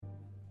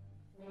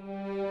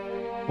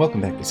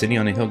Welcome back to City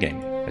on a Hill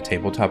Gaming, a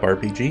tabletop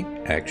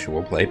RPG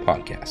actual play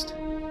podcast.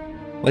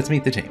 Let's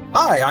meet the team.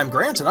 Hi, I'm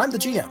Grant, and I'm the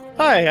GM.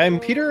 Hi, I'm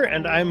Peter,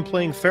 and I'm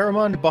playing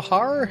Faramond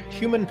Bahar,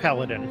 Human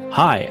Paladin.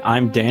 Hi,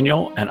 I'm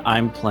Daniel, and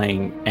I'm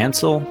playing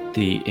Ansel,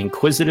 the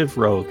Inquisitive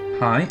Rogue.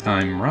 Hi,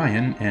 I'm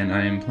Ryan, and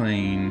I am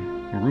playing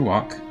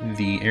Ruach,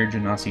 the Air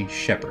Genasi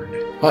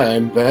Shepherd. Hi,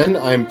 I'm Ben.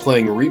 I'm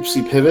playing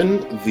Reepsy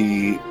Piven,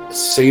 the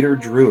Satyr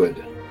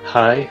Druid.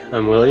 Hi,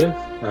 I'm William.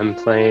 I'm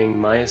playing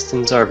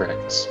Myastin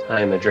Zarbrax.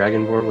 I am a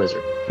Dragonborn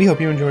wizard. We hope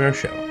you enjoy our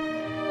show.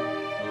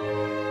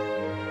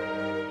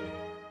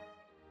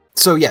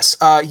 So yes,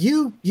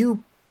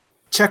 you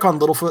check on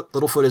Littlefoot.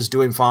 Littlefoot is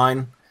doing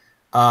fine,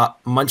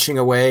 munching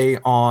away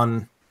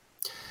on.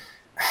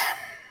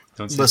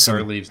 Don't say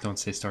star leaves. Don't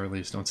say star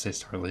leaves. Don't say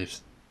star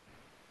leaves.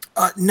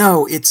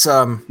 No, it's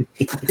much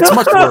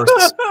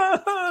worse.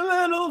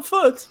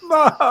 Littlefoot's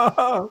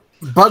mom.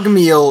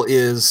 Bugmeal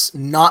is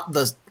not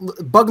the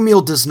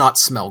Bugmeal does not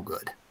smell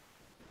good.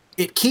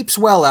 It keeps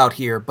well out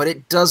here, but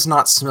it does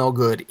not smell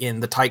good in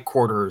the tight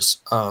quarters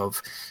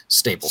of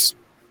stables.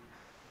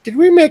 Did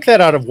we make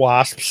that out of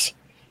wasps?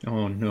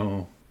 Oh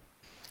no.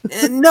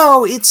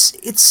 No,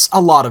 it's a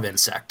lot of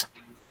insect.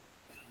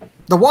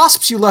 The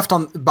wasps you left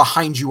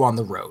behind you on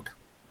the road.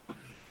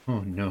 Oh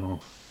no.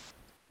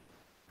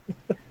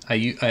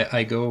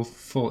 I go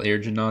full Air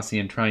Genasi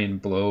and try and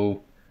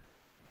blow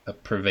a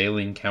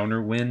prevailing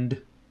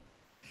counterwind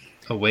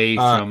away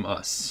from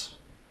us.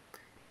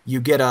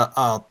 You get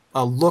a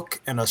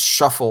look and a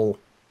shuffle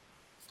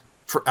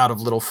out of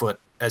Littlefoot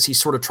as he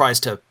sort of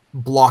tries to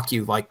block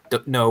you, like,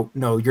 no,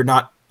 you're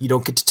not. You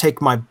don't get to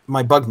take my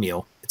bug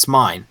meal. It's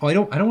mine. Oh, I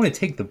don't want to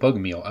take the bug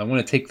meal. I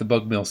want to take the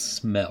bug meal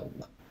smell.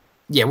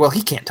 Yeah, well,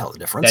 he can't tell the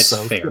difference.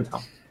 That's fair.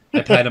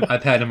 I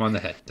pat him on the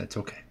head. That's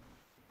okay.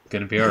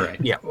 Gonna be all right.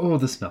 Yeah. Oh,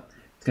 the smell.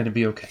 It's gonna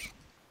be okay.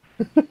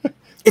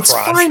 It's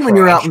fine when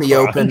you're out in the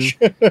open,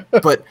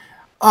 but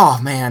oh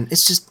man,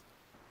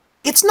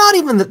 it's not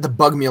even that the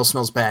bug meal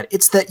smells bad.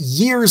 It's that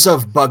years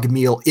of bug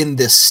meal in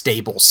this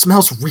stable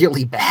smells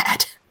really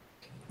bad.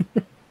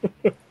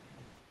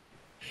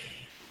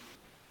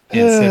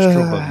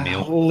 Ancestral bug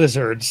meal.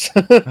 Lizards.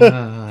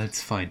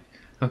 It's fine.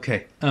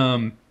 Okay.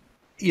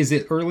 Is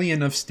it early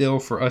enough still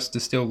for us to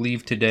still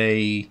leave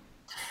today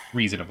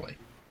reasonably?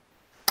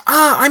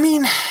 I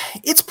mean,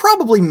 it's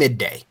probably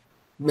midday,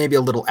 maybe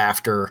a little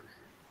after.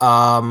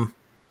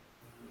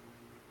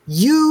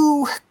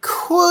 You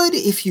could,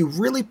 if you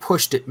really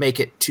pushed it, make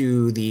it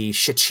to the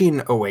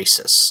Shechin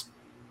Oasis,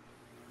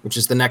 which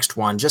is the next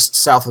one, just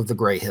south of the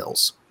Grey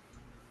Hills.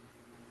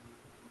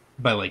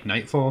 By like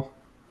nightfall?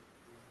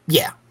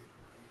 Yeah.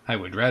 I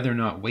would rather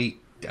not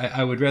wait.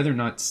 I would rather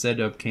not set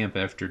up camp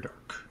after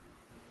dark.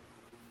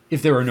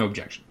 If there are no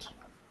objections.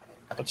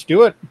 Let's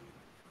do it.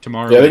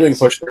 Tomorrow. Yeah, they can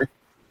push through.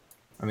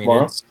 I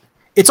mean,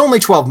 it's only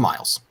 12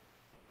 miles.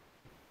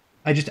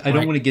 I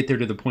don't want to get there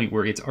to the point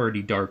where it's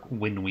already dark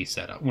when we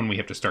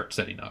have to start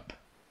setting up.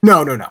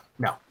 No.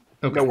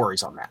 Okay. No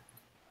worries on that.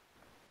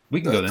 We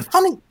can go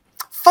then.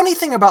 Funny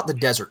thing about the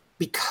desert,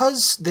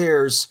 because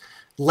there's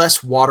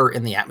less water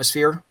in the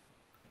atmosphere,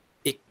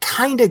 it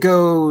kind of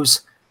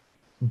goes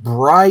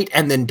bright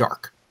and then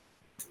dark.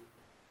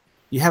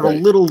 You have a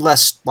little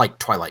less like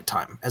twilight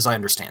time, as I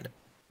understand it.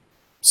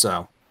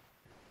 So,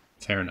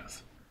 fair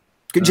enough.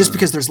 Just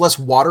because there's less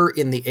water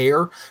in the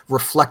air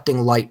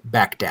reflecting light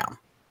back down.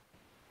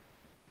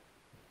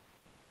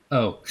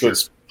 Oh, sure.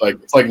 So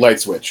it's like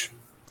light switch.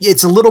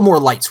 It's a little more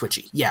light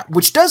switchy, yeah.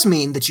 Which does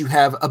mean that you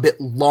have a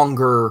bit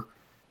longer.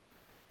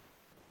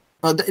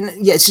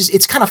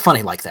 It's kind of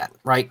funny like that,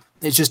 right?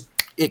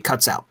 It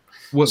cuts out.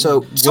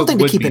 Something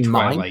to keep in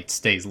mind. Twilight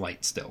stays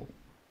light still.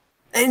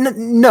 And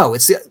no,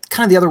 it's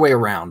kind of the other way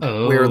around,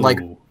 where like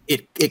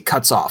it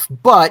cuts off,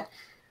 but.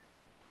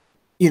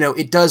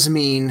 It does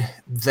mean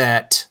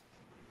that,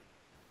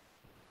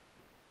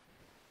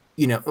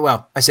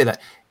 I say that.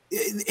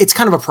 It's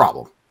kind of a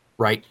problem,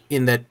 right?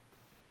 In that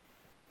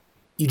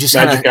you just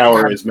magic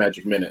hour is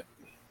magic minute.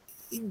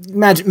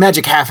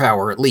 Magic half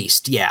hour at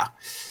least, yeah.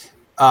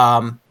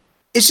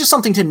 It's just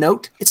something to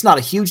note. It's not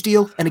a huge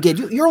deal. And again,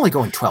 you're only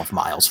going 12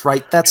 miles,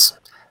 right? That's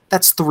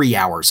 3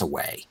 hours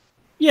away.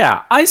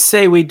 Yeah, I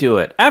say we do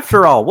it.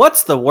 After all,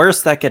 what's the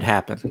worst that could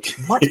happen?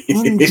 What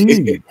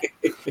indeed?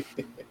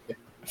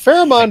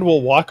 Faramond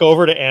will walk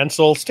over to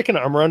Ansel, stick an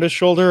arm around his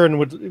shoulder,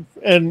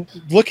 and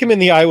look him in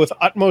the eye with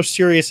utmost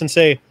seriousness and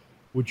say,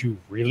 "Would you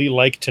really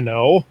like to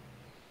know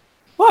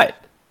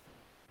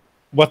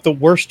what the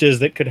worst is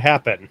that could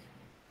happen?"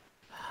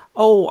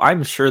 Oh,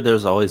 I'm sure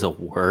there's always a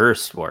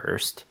worst.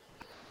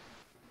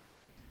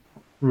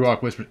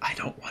 Ruach whispers, "I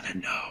don't want to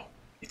know.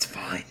 It's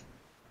fine."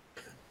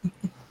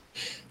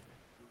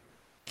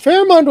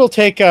 Faramond will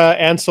take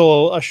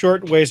Ansel a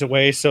short ways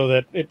away so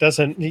that it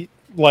doesn't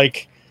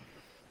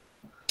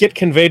get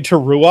conveyed to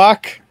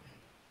Ruach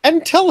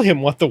and tell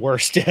him what the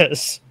worst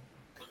is.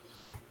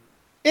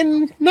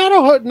 In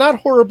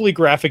not horribly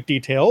graphic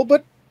detail,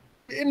 but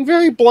in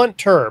very blunt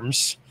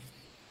terms.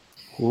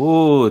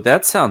 Ooh,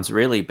 that sounds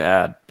really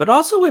bad, but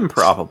also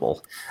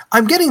improbable.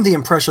 I'm getting the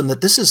impression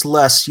that this is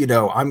less,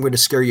 I'm going to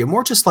scare you,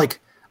 more just like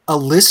a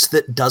list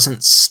that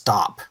doesn't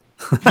stop.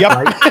 Yep,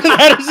 Right?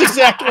 that is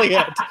exactly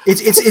it.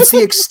 It's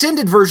the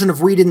extended version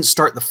of we didn't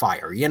start the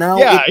fire, you know?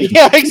 Yeah, It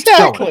yeah, keeps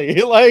going.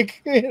 exactly.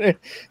 Like,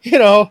 you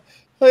know,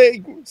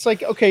 like, it's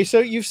like, okay, so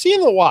you've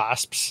seen the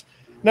wasps.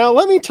 Now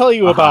let me tell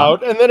you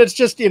about, and then it's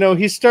just, you know,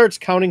 he starts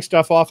counting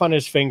stuff off on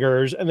his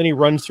fingers, and then he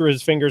runs through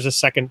his fingers a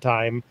second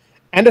time,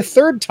 and a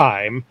third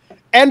time,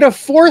 and a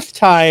fourth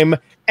time,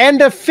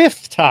 and a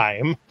fifth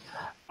time.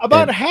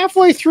 About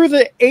halfway through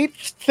the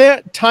eighth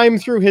time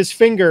through his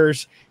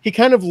fingers, he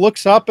kind of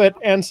looks up at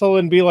Ansel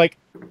and be like,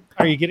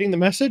 "Are you getting the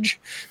message?"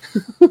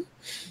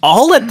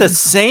 All at the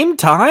same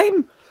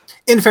time?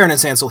 In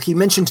fairness, Ansel, he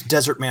mentioned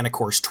desert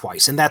manticores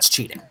twice, and that's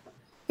cheating.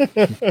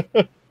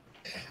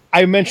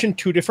 I mentioned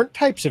 2 different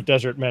types of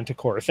desert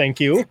manticore. Thank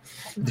you.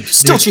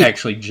 Still There's cheating.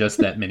 actually just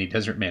that many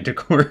desert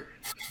manticore.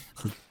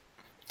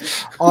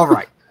 All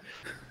right.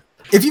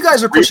 If you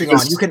guys are pushing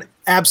on, you can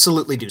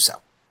absolutely do so.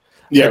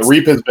 Yeah,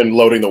 Reap has been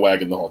loading the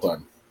wagon the whole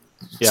time.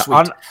 Yeah,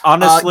 Sweet.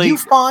 honestly, You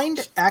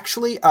find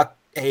actually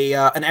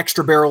an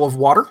extra barrel of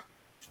water,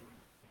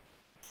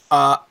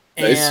 Nice.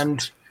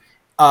 and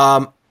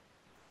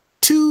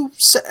 2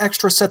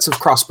 extra sets of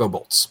crossbow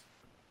bolts.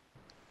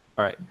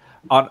 all right.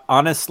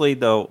 Honestly,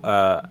 though,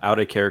 out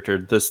of character,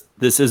 this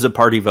is a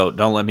party vote.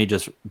 Don't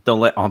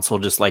let Ansel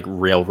just like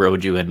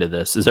railroad you into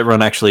this. Is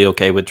everyone actually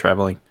okay with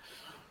traveling?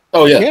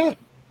 Oh, yeah. Yeah.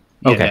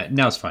 Okay. Yeah,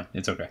 now it's fine.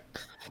 It's okay.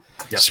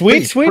 Yes, Sweet,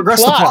 please, sweet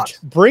progress plot.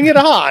 Bring it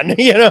on,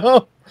 you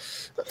know?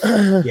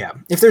 Yeah.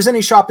 If there's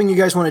any shopping you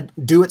guys want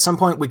to do at some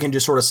point, we can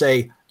just sort of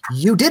say,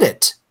 you did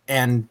it.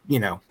 And, you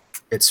know,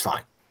 it's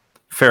fine.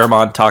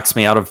 Pheromon talks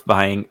me out of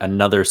buying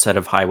another set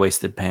of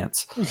high-waisted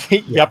pants.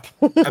 Yep.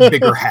 A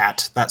bigger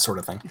hat, that sort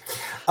of thing.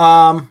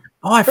 Oh,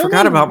 I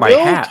forgot about my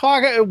hat.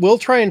 We'll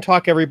try and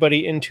talk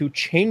everybody into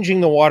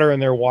changing the water in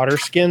their water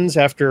skins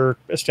after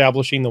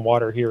establishing the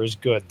water here is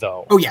good,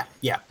 though. Oh, yeah.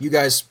 Yeah. You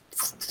guys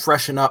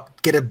freshen up,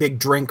 get a big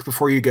drink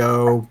before you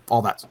go,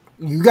 all that.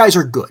 You guys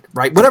are good,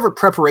 right? Whatever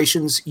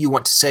preparations you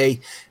want to say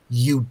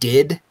you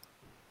did,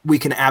 we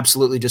can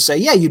absolutely just say,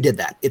 yeah, you did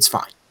that. It's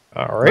fine.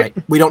 All right.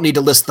 We don't need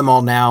to list them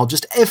all now.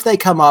 Just if they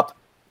come up,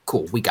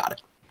 cool, we got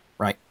it.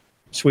 Right?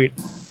 Sweet.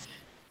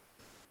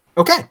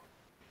 Okay.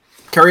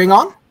 Carrying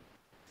on?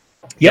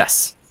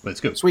 Yes. Let's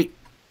go. Sweet.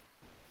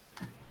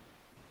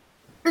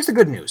 Here's the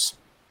good news.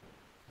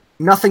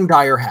 Nothing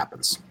dire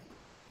happens.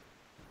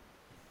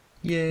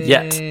 Yay.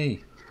 Yet.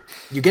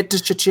 You get to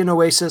Chichin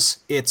Oasis.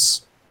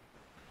 It's,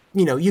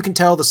 you know, you can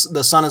tell the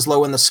sun is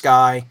low in the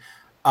sky.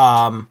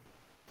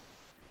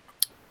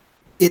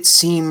 It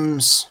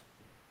seems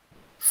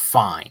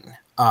fine.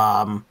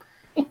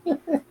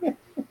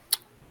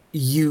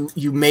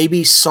 You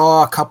maybe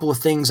saw a couple of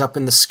things up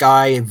in the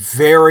sky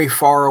very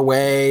far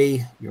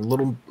away. Your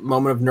little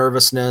moment of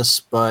nervousness,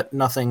 but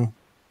nothing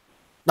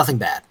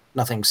bad.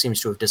 Nothing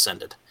seems to have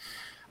descended.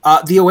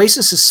 The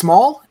oasis is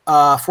small.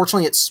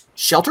 Fortunately, it's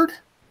sheltered,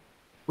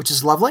 which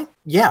is lovely.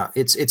 Yeah,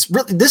 it's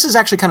really, this is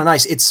actually kind of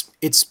nice.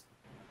 It's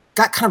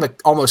got kind of a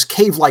almost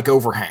cave-like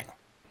overhang,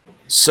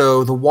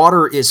 so the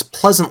water is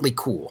pleasantly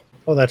cool.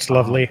 Oh, that's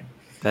lovely.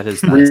 That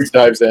is Reap nice.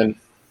 dives in.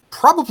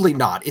 Probably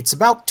not. It's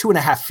about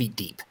 2.5 feet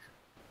deep.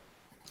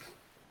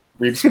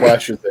 Reap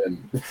splashes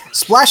in.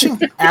 Splashing,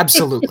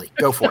 absolutely,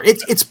 go for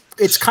it.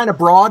 It's kind of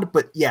broad,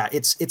 but yeah,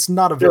 it's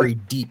not a very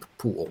deep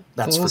pool.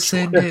 That's Full for sure.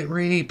 send it,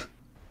 Reap.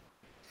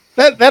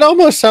 That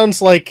almost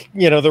sounds like,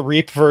 you know, the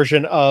Reap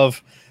version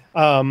of,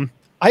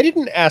 I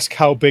didn't ask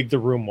how big the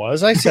room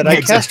was. I said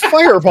I cast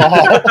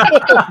Fireball.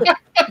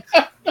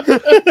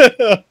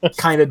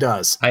 Kind of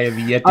does. I have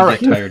yet All to right.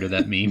 get tired of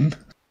that meme.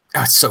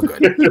 Oh, it's so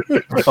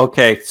good.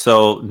 Okay,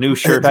 so new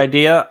shirt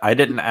idea. I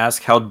didn't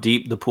ask how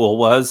deep the pool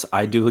was.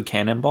 I do a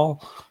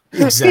cannonball.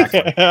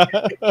 Exactly.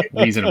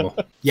 Reasonable.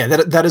 Yeah,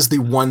 that is the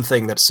one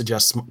thing that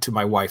suggests to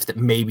my wife that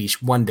maybe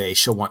one day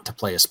she'll want to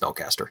play a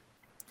spellcaster.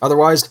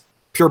 Otherwise,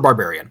 pure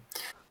barbarian.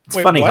 It's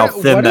funny how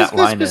thin that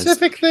line the is.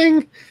 specific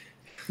thing?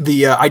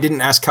 The I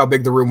didn't ask how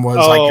big the room was.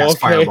 I cast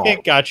fireball.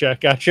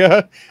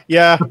 Gotcha.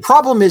 Yeah. The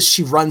problem is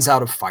she runs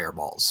out of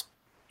fireballs.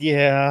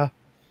 Yeah.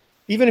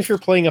 Even if you're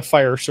playing a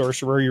fire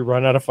sorcerer, you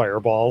run out of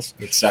fireballs.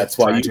 That's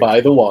why you tragic.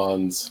 buy the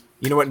wands.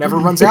 You know what never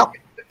runs out?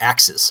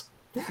 Axes.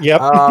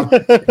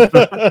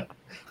 Yep.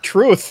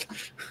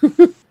 Truth.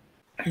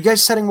 You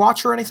guys setting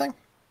watch or anything?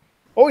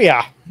 Oh,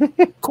 yeah.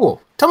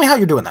 Cool. Tell me how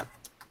you're doing that.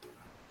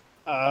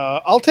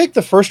 I'll take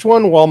the first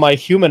one while my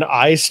human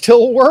eyes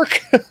still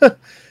work.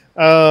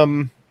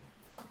 I'll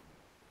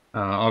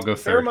go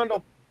third. Pheromon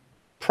will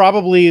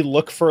probably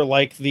look for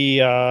like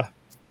the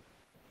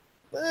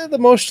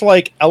most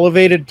like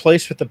elevated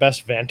place with the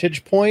best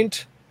vantage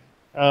point,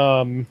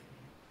 and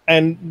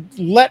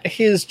let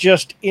his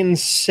just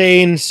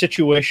insane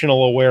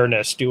situational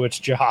awareness do its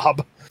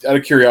job. Out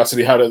of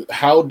curiosity,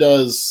 how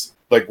does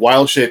like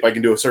wild shape? I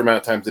can do a certain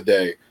amount of times a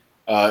day.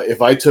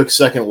 If I took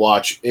second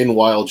watch in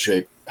wild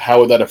shape, how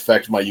would that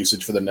affect my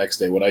usage for the next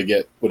day? Would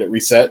it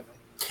reset?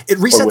 It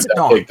Or resets would at that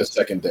dawn. take the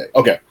second day?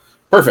 Okay,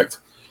 perfect.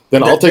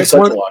 Then I'll take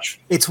second one, watch.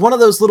 It's one of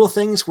those little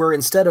things where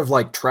instead of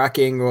like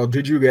tracking, well,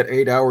 did you get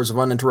 8 hours of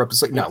uninterrupted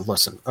sleep? No,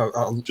 listen.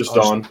 Just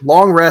dawn.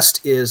 Long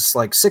rest is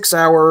like 6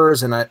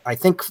 hours, and I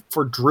think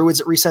for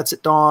druids it resets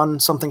at dawn,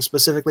 something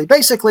specifically.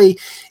 Basically,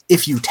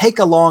 if you take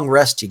a long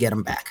rest, you get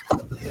them back.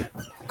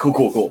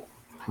 Cool.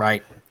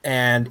 Right,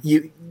 and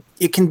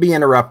it can be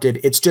interrupted.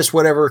 It's just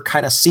whatever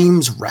kind of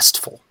seems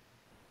restful.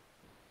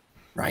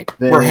 Right,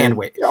 we're hand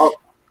wavy.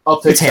 I'll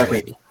take it's hand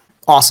wavy.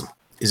 Awesome.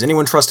 Is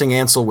anyone trusting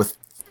Ansel with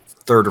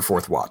third or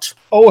fourth watch?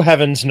 Oh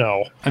heavens,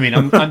 no. I mean,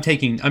 I'm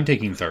taking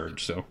third.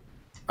 So,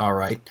 all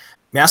right,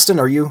 Maston,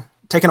 are you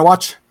taking a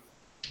watch?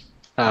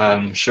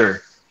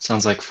 Sure.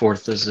 Sounds like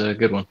fourth is a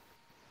good one.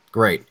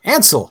 Great,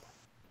 Ansel.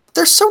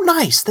 They're so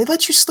nice. They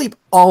let you sleep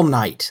all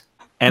night.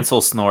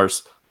 Ansel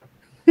snores.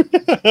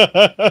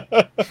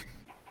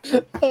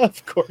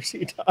 Of course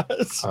he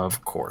does.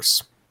 Of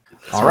course.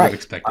 sort All right. of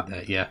expected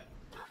that. Yeah.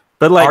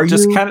 But like Are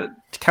just you- kind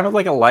of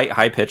like a light,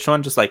 high pitched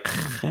one, just like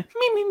me.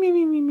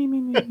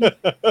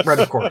 Right,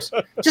 of course.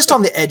 Just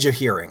on the edge of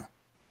hearing.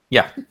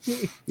 Yeah.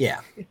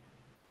 Yeah.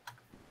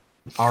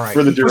 All right.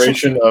 For the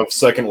duration of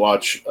second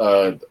watch,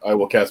 I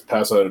will cast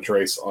Pass Out a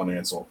Trace on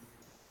Ansel.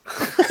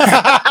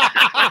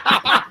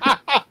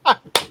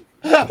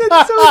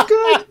 That's so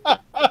good.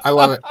 I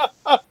love it.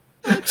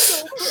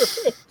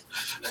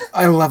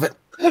 I love it.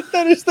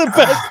 That is the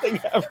best thing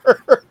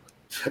ever.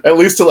 At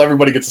least till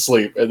everybody gets to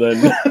sleep, and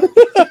then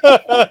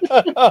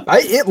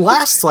It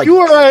lasts like You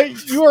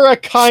are a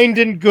kind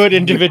and good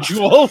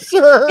individual,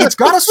 sir. it's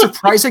got a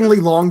surprisingly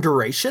long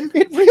duration.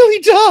 It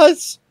really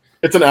does.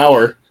 it's an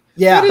hour.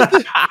 Yeah.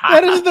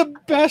 That is the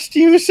best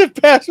use of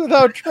Pass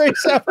Without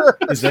Trace ever.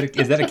 Is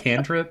that a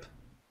cantrip?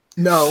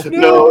 No.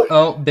 No,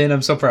 Oh, Ben,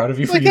 I'm so proud of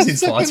you for Like a using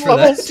slots second for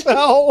level that.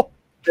 spell.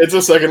 it's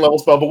a second level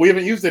spell, but we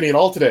haven't used any at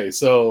all today,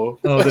 so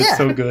Oh, that's Yeah.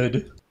 so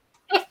good.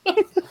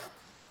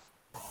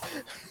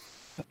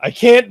 I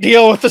can't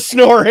deal with the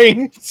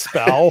snoring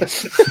spell.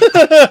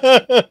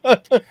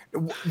 The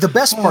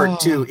best part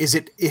too is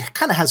it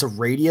kind of has a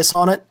radius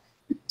on it.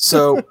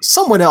 So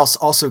someone else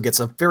also gets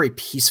a very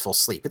peaceful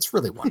sleep. It's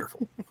really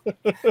wonderful.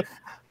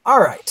 All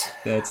right.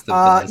 That's the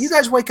best. You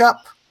guys wake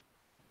up,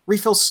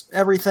 refill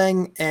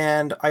everything,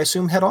 and I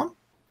assume head on?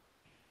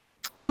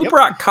 Who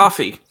brought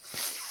coffee?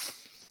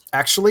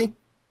 Actually,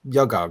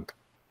 Yogog.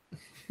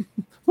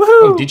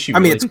 Oh, did she? I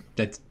mean,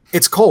 Really?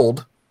 It's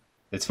cold,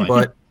 That's fine.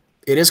 but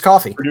it is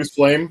coffee. produce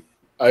flame.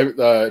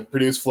 I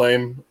produce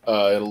flame in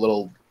a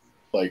little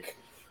like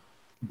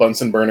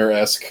Bunsen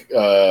burner-esque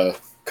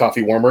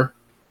coffee warmer.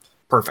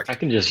 Perfect. I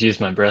can just use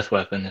my breath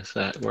weapon if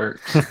that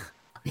works.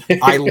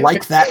 I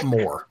like that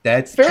more.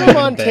 That's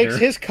Pheromon even takes better.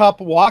 his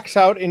cup, walks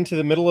out into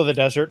the middle of the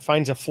desert,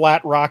 finds a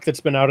flat rock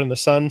that's been out in the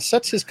sun,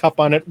 sets his cup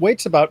on it,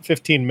 waits about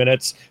 15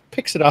 minutes,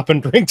 picks it up,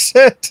 and drinks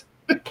it.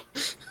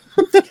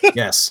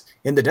 Yes.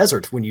 In the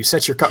desert, when you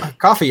set your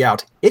coffee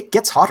out, it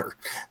gets hotter.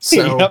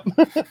 So Yep.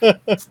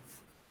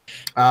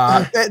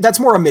 that's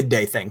more a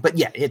midday thing. But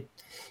yeah,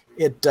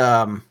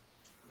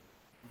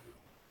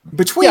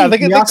 between Yeah, the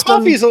Miaston-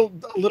 coffee's a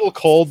little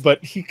cold,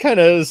 but he kind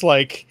of is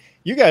like,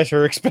 you guys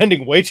are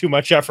expending way too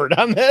much effort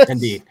on this.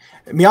 Indeed.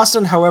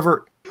 Miaston,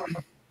 however,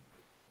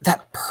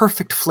 that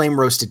perfect flame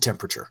roasted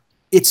temperature.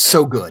 It's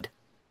so good.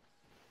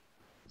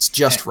 It's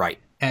just right.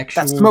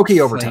 Actual smoky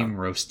flame overtone.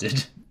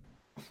 roasted.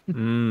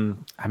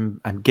 I'm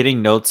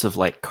getting notes of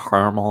like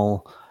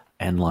caramel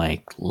and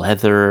like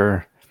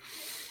leather,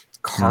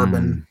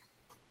 Carbon.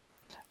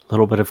 a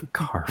little bit of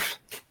carb.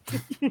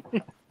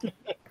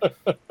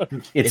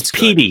 It's It's good.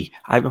 peaty.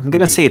 I'm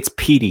gonna say it's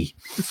peaty.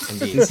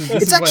 Indeed. This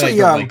It's is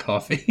actually, why I don't like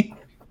coffee.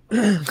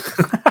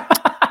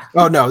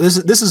 Oh no,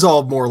 this is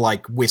all more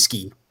like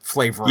whiskey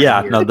flavor.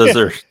 Yeah, here. no, those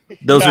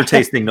are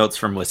tasting notes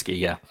from whiskey.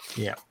 Yeah.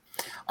 Yeah.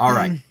 All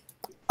right.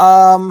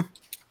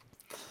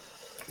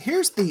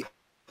 Here's the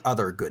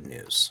other good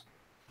news.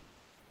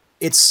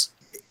 It's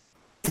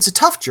a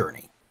tough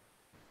journey,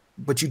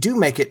 but you do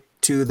make it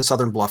to the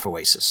Southern Bluff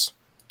Oasis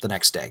the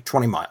next day,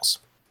 20 miles.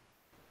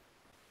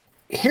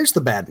 Here's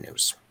the bad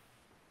news.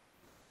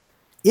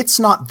 It's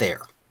not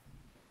there.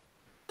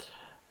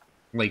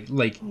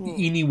 Like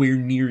anywhere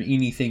near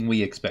anything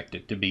we expect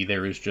it to be.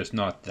 There is just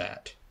not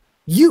that.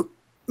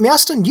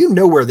 Miaston, you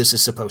know where this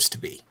is supposed to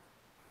be.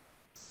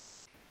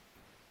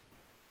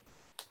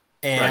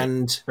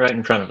 And Right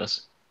in front of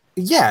us.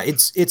 yeah,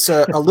 it's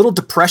a little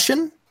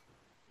depression,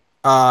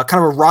 kind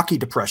of a rocky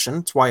depression.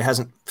 That's why it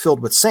hasn't filled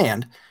with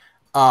sand.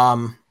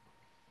 That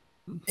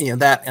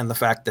and the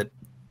fact that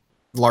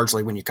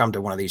largely when you come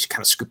to one of these, you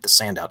kind of scoop the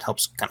sand out,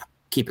 helps kind of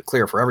keep it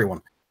clear for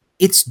everyone.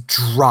 It's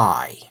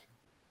dry.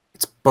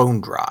 It's bone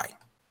dry.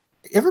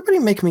 Everybody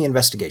make me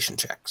investigation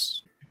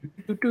checks.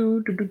 That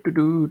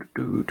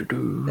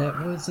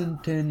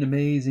wasn't an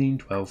amazing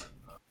 12.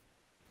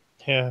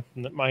 Yeah,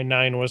 my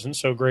 9 wasn't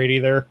so great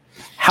either.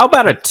 How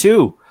about a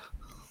 2?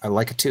 I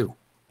like it too.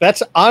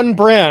 That's on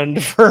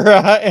brand for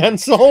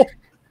Ansel.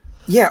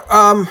 Yeah,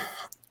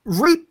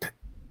 Reap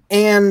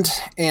and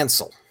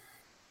Ansel.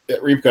 Yeah,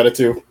 Reap got it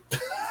too.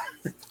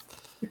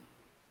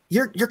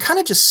 You're kind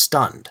of just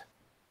stunned.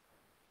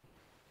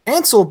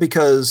 Ansel,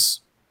 because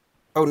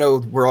Oh no,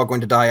 we're all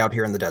going to die out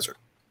here in the desert.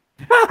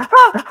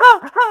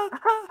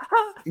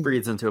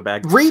 Breathes into a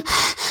bag. Reap.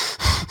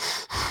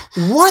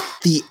 What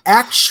the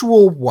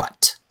actual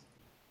what?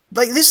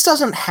 Like, this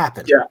doesn't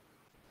happen. Yeah.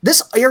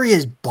 This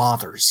area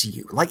bothers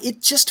you. Like,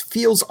 it just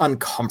feels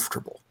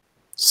uncomfortable.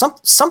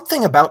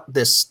 Something about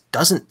this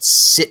doesn't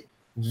sit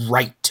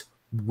right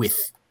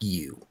with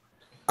you.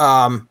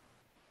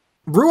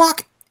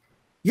 Ruach,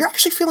 you're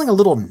actually feeling a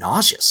little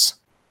nauseous.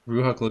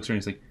 Ruach looks around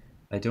and he's like,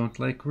 I don't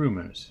like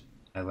rumors.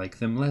 I like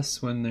them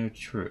less when they're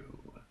true.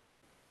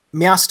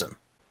 Miaston,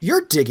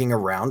 you're digging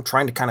around,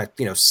 trying to kind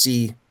of,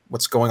 see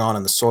what's going on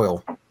in the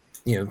soil.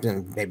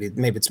 Maybe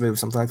it's moved,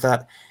 something like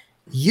that.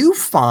 You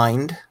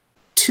find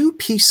 2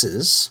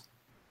 pieces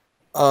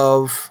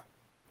of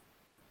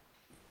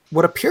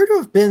what appear to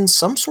have been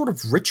some sort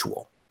of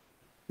ritual.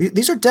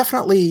 These are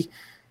definitely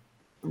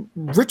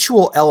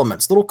ritual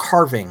elements, little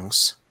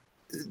carvings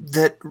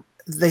that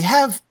they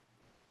have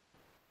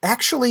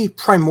actually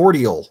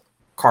primordial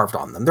carved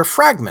on them. They're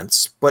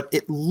fragments, but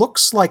it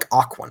looks like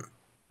Aquan.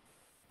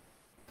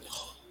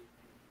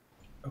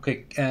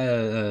 Okay,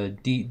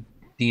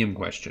 DM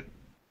question.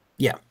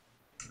 Yeah.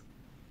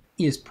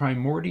 Is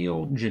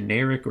primordial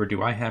generic, or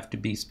do I have to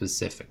be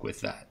specific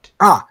with that?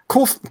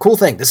 Cool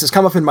thing. This has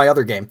come up in my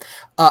other game.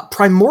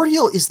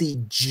 Primordial is the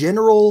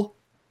general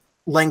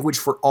language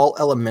for all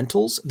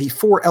elementals. The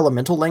 4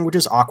 elemental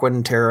languages,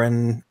 Aquan,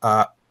 Terran,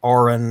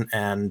 Auran,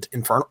 and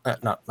Infernal.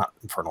 Not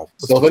Infernal.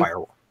 What's the fire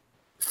one?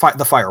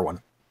 The fire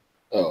one.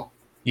 Oh.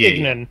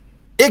 Yeah.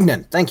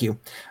 Ignan, thank you.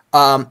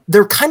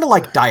 They're kind of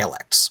like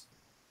dialects.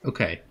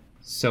 Okay,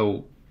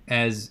 so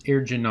as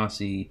Air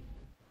Genasi,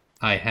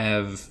 I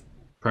have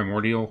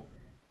primordial.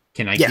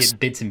 Can I get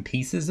bits and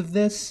pieces of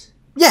this?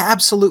 Yeah,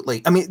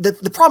 absolutely. I mean,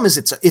 the problem is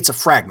it's a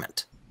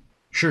fragment.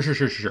 Sure.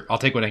 I'll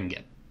take what I can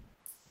get.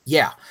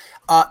 Yeah.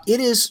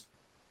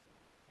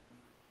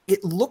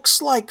 It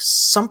looks like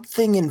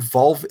something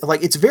involved,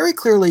 like it's very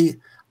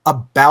clearly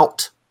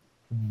about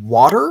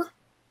water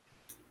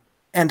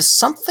and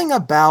something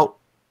about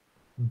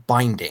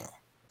binding.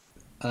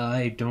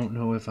 I don't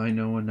know if I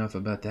know enough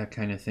about that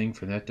kind of thing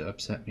for that to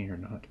upset me or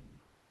not.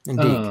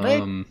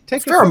 Indeed.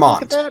 Take a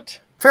look at that.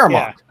 Pheromond.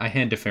 Yeah. I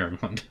hand to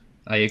Pheromond.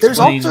 I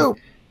explain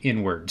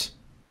in words.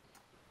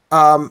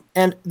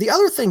 And the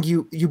other thing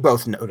you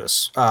both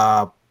notice,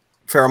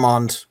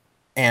 Pheromond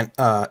and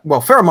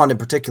Pheromond in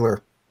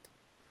particular,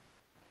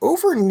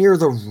 over near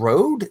the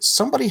road,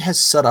 somebody has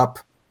set up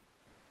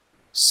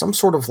some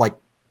sort of like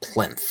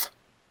plinth.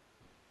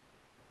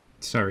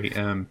 Sorry,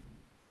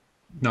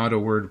 not a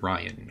word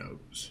Ryan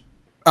knows.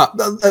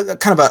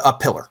 Kind of a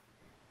pillar.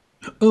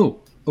 Oh,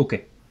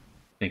 okay.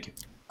 Thank you.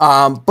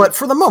 But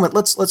for the moment,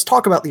 let's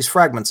talk about these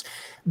fragments.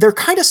 They're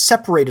kind of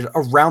separated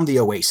around the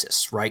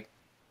oasis, right?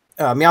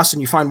 Miaston,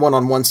 you find one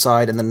on one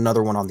side and then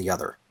another one on the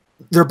other.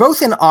 They're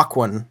both in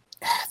Aquan.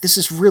 This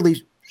is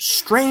really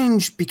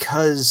strange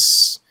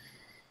because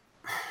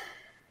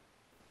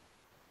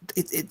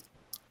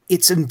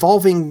it's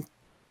involving,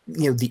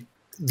 the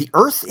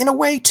earth in a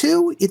way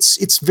too.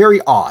 It's very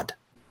odd.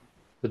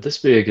 Would this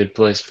be a good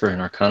place for an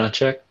Arcana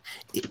check?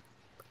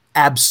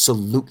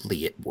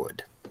 Absolutely, it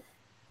would.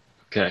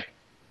 Okay,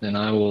 then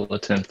I will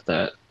attempt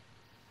that.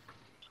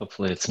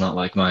 Hopefully, it's not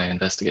like my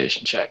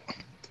investigation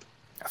check.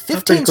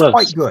 15's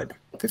quite good.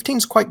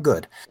 15's quite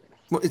good.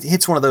 It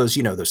hits one of those,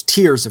 those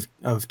tiers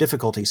of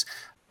difficulties.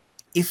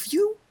 It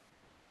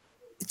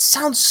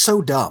sounds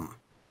so dumb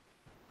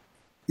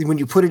when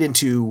you put it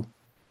into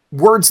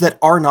words that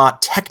are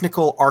not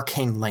technical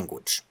arcane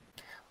language.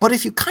 But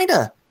if you kind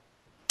of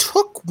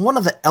took one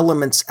of the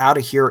elements out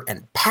of here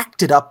and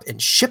packed it up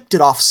and shipped it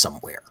off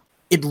somewhere,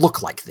 it'd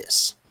look like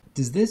this.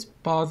 Does this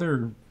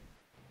bother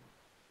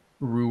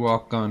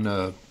Ruach on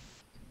a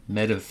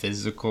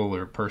metaphysical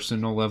or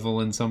personal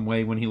level in some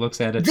way when he looks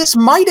at it? This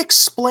might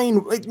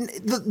explain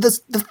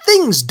the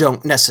things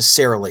don't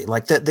necessarily,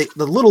 like the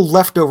little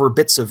leftover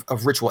bits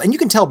of ritual. And you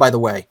can tell, by the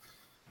way,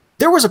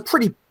 there was a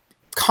pretty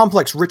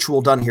complex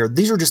ritual done here.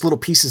 These are just little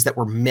pieces that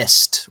were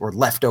missed or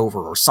left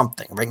over or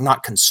something, right?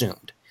 Not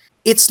consumed.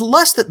 It's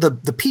less that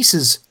the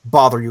pieces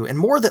bother you and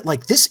more that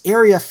like this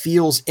area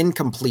feels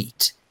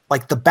incomplete.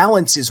 Like the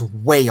balance is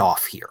way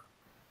off here.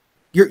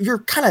 You're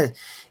kind of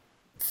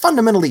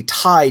fundamentally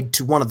tied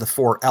to one of the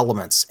 4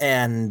 elements,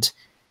 and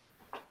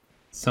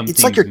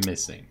something's like you're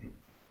missing.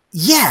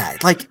 Yeah,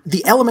 like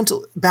the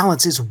elemental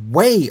balance is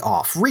way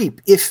off. Reap,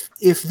 if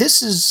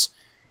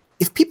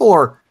people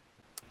are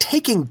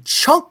taking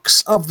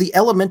chunks of the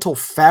elemental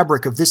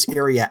fabric of this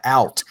area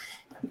out,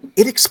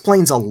 it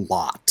explains a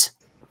lot.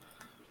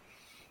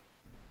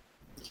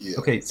 Yeah.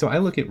 Okay, so I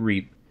look at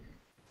Reap.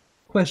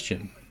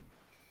 Question.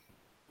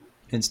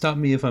 And stop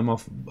me if I'm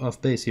off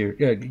base here.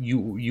 Yeah,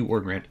 you or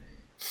Grant.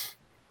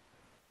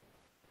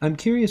 I'm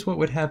curious what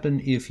would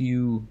happen if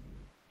you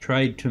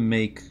tried to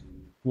make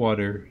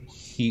water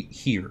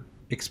here,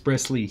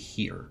 expressly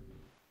here.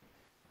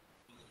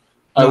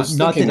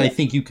 Not that I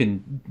think you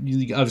can.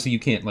 Obviously, you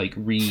can't like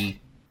oasi.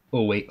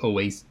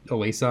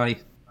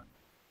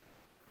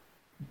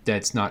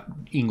 That's not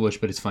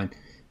English, but it's fine.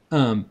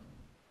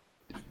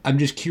 I'm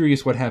just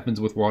curious what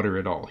happens with water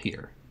at all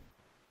here.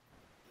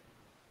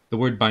 The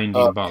word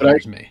binding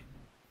bothers me.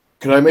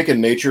 Could I make a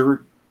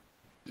nature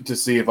to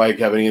see if I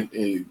have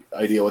any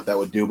idea what that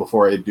would do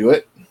before I do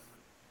it?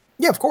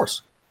 Yeah, of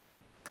course.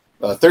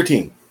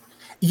 13.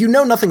 You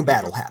know nothing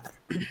bad will happen.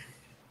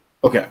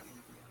 Okay.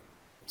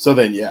 So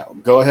then, yeah,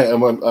 go ahead.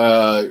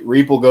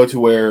 Reap will go to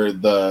where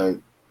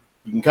you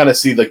can kind of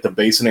see like the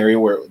basin area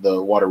where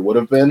the water would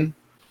have been.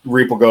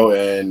 Reap will go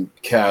and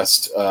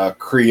cast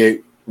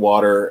create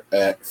water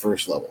at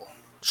first level.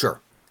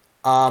 Sure.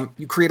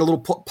 You create a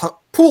little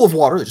pool of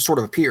water that just sort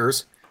of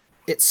appears.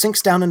 It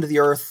sinks down into the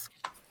earth.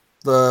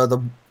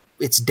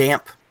 It's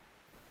damp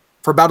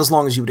for about as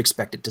long as you would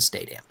expect it to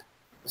stay damp.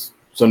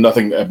 So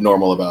nothing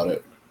abnormal about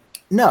it.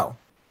 No.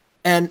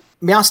 And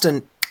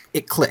Miaston,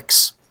 it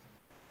clicks.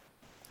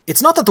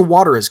 It's not that the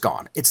water is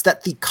gone. It's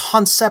that the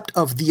concept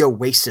of the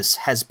oasis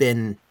has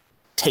been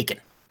taken.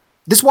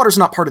 This water's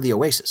not part of the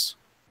oasis.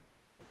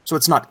 So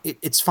it's not,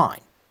 it's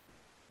fine.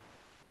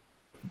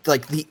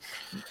 Like the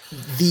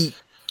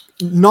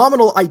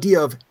nominal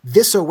idea of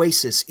this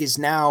oasis is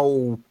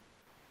now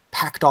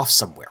packed off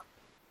somewhere.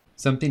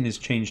 Something has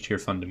changed here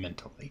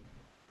fundamentally.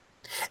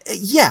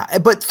 Yeah,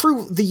 but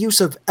through the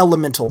use of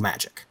elemental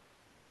magic.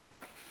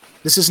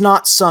 This is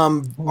not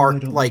some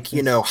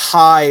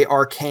high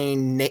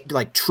arcane,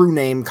 true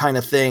name kind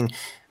of thing.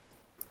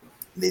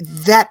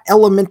 That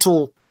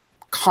elemental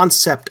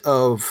concept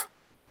of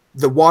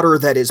the water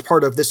that is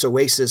part of this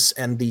oasis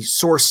and the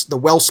source, the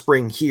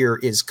wellspring here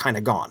is kind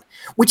of gone.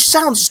 Which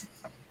sounds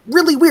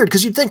really weird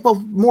because you'd think, well,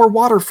 more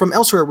water from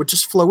elsewhere would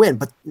just flow in,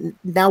 but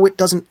now it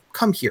doesn't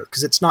come here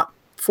because it's not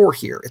for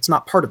here. It's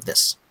not part of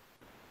this.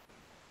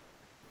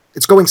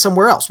 It's going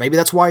somewhere else. Maybe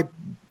that's why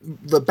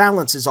the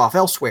balance is off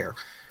elsewhere.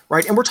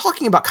 Right, and we're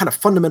talking about kind of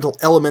fundamental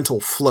elemental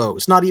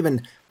flows, not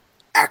even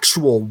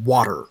actual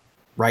water,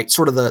 right?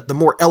 Sort of the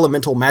more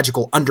elemental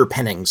magical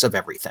underpinnings of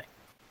everything.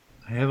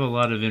 I have a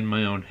lot of in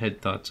my own head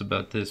thoughts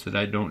about this that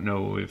I don't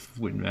know if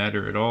would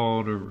matter at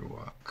all to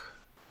Ruach.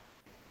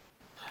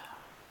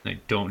 I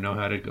don't know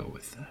how to go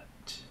with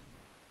that.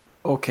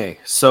 Okay,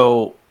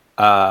 so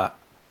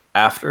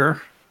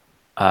after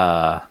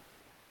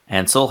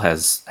Ansel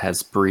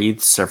has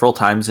breathed several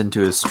times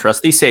into his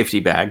trusty safety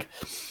bag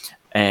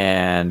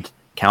and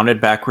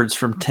counted backwards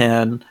from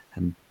 10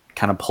 and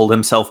kind of pulled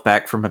himself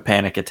back from a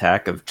panic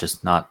attack of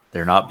just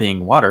there not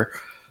being water.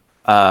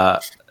 He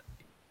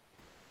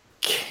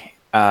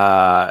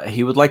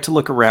would like to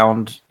look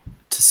around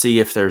to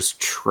see if there's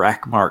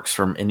track marks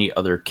from any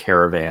other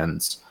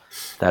caravans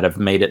that have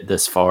made it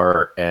this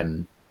far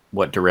and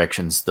what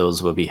directions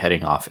those will be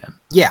heading off in.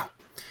 Yeah.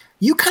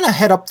 You kind of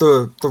head up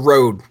the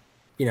road,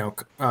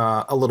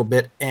 a little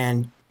bit,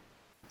 and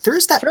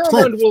there's that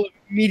Fairwind will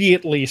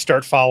immediately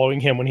start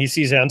following him when he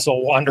sees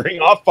Ansel wandering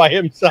off by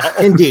himself.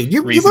 Indeed.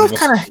 You both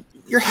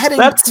you're heading...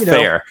 That's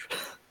fair.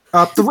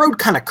 The road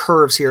kind of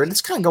curves here, and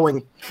it's kind of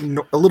going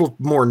a little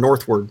more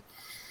northward,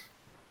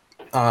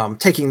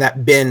 taking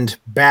that bend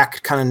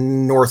back kind of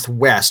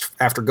northwest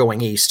after going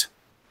east,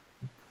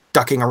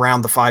 ducking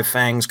around the Five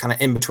Fangs, kind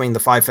of in between the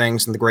Five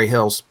Fangs and the Grey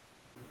Hills.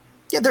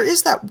 Yeah, there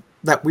is that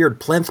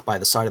weird plinth by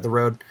the side of the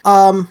road.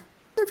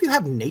 If you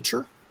have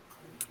nature?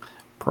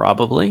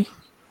 Probably.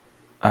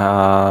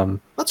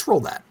 Let's roll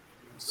that.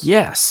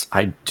 Yes,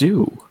 I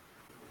do.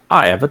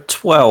 I have a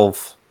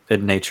 12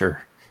 in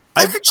nature.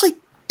 That actually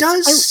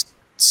does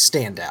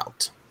stand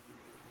out.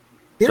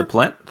 Peter? The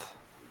plinth?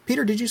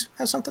 Peter, did you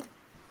have something?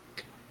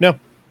 No.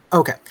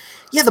 Okay.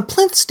 Yeah, the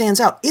plinth stands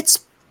out.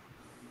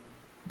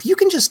 You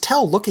can just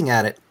tell looking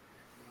at it.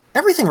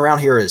 Everything around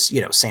here is,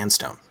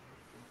 sandstone.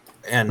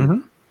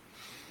 And,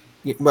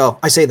 well,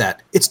 I say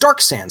that. It's dark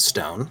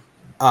sandstone.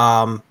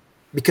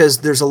 Because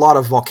there's a lot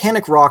of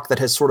volcanic rock that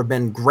has sort of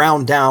been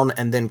ground down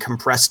and then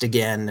compressed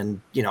again and,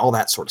 all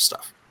that sort of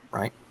stuff,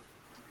 right?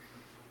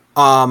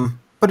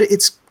 But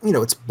it's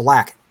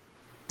black.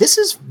 This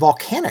is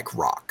volcanic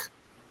rock.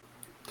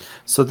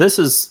 So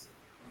this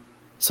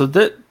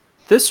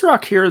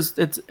rock here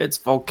it's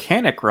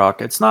volcanic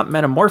rock. It's not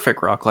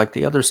metamorphic rock like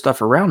the other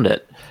stuff around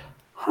it.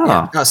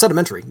 Huh. Yeah,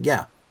 sedimentary,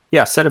 yeah.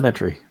 Yeah,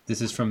 sedimentary.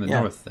 This is from the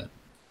north then.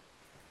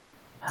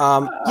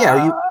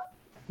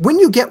 When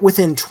you get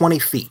within 20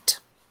 feet.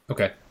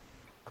 Okay.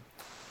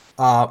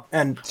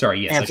 And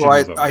sorry, yes.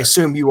 Ansel, I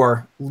assume you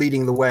are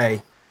leading the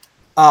way.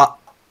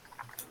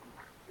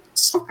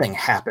 Something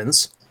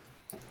happens.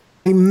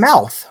 A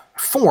mouth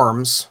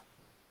forms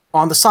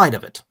on the side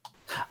of it.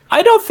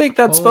 I don't think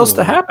that's supposed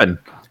to happen.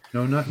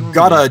 No, not normally.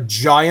 Got a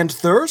giant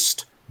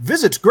thirst?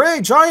 Visit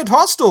Grey Giant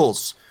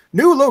Hostels.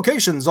 New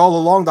locations all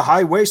along the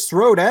High Wastes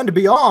Road and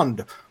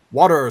beyond.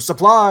 Water,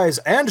 supplies,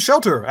 and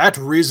shelter at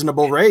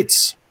reasonable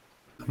rates.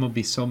 I'm gonna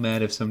be so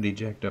mad if somebody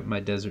jacked up my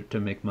desert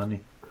to make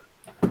money.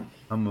 I'm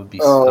gonna be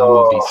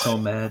so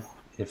mad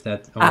if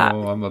that.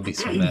 I'm gonna be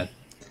so mad.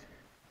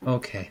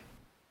 Okay.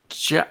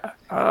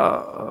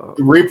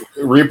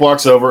 Reap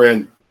walks over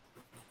and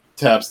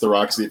taps the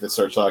rock, see if it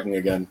starts talking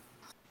again.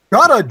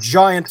 Got a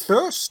giant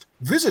thirst?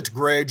 Visit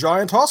Grey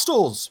Giant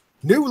Hostels.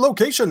 New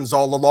locations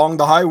all along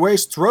the High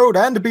Wastes Road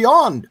and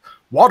beyond.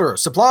 water,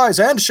 supplies,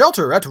 and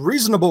shelter at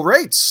reasonable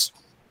rates.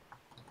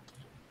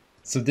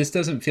 So this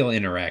doesn't feel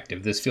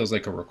interactive. This feels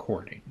like a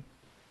recording.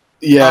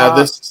 Yeah,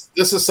 this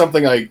is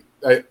something I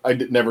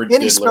never did.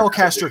 Any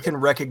spellcaster can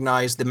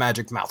recognize the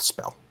magic mouth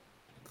spell.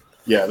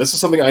 Yeah, this is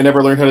something I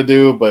never learned how to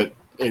do, but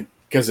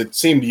because it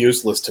seemed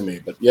useless to me.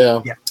 But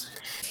yeah.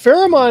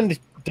 Pheromond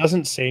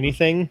doesn't say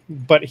anything,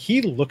 but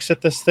he looks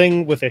at this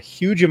thing with a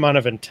huge amount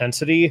of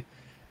intensity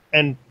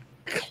and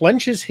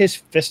clenches his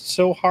fist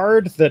so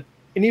hard that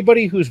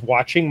anybody who's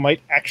watching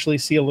might actually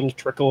see a little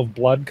trickle of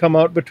blood come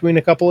out between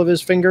a couple of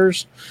his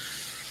fingers.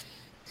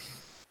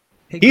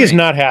 Hey, He is Grant.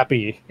 not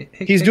happy. Hey,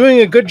 He's hey, doing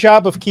a good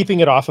job of keeping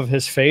it off of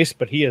his face,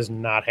 but he is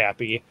not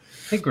happy.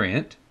 Hey,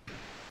 Grant.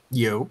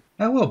 You.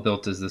 How well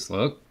built does this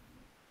look?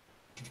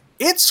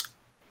 It's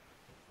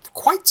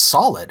quite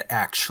solid,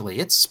 actually.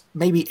 It's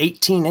maybe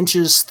 18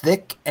 inches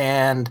thick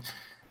and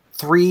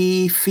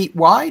 3 feet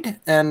wide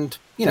and,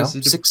 Does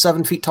it-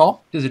 6-7 feet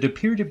tall. Does it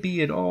appear to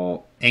be at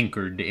all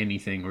anchored to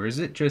anything, or is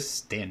it just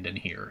standing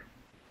here?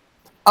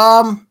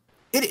 It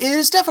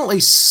is definitely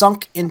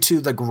sunk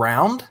into the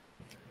ground.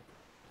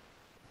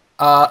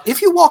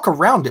 If you walk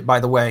around it,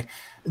 by the way,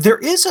 there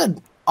is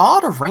an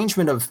odd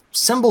arrangement of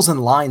symbols and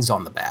lines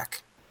on the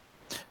back.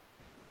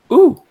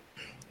 Ooh.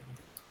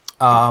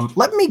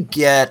 Let me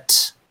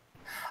get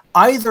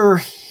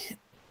either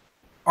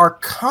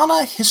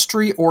Arcana,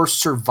 History, or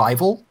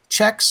Survival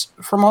checks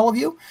from all of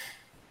you.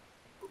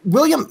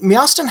 William,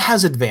 Miaston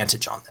has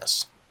advantage on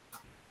this.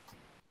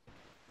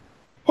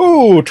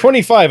 Ooh,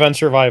 25 on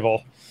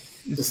survival.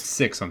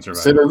 6 on So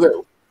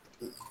survival.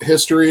 is it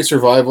history,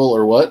 survival,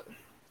 or what?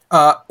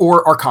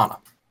 Or Arcana.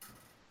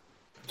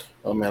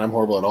 Oh man, I'm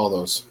horrible at all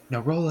those.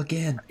 Now roll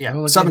again. Yeah,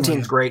 Roll again, 17 is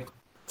William. great.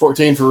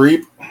 14 for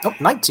Reap. Oh,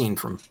 19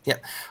 from, yeah.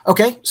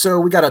 Okay, so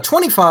we got a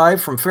 25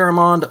 from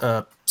Pheromond,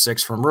 a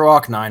 6 from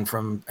Ruach, 9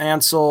 from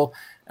Ansel,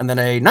 and then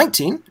a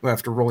 19,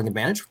 after rolling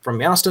advantage, from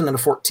Miaston, and a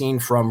 14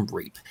 from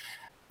Reap.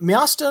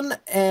 Miaston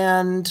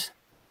and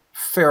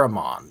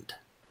Pheromond.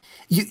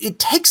 It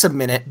takes a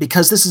minute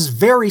because this is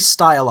very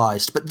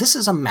stylized, but this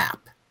is a map.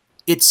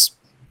 It's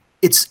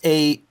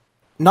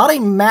not a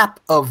map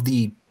of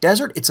the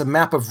desert, it's a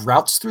map of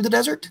routes through the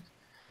desert,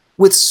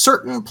 with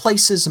certain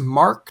places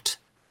marked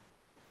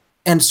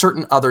and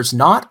certain others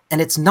not,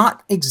 and it's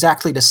not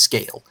exactly to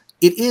scale.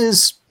 It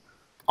is,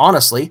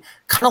 honestly,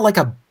 kind of like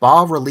a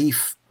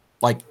bas-relief,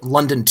 like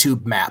London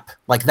Tube map,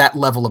 like that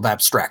level of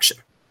abstraction.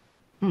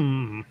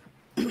 Hmm.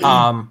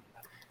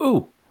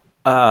 Ooh.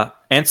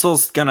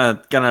 Ansel's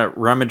gonna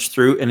rummage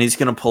through, and he's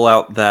gonna pull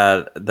out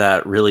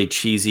that really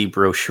cheesy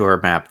brochure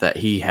map that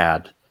he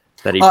had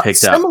that he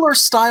picked up. Similar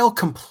style,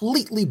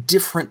 completely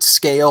different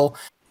scale.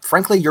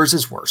 Frankly, yours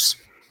is worse.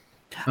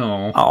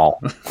 Oh. Oh,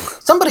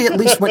 Somebody at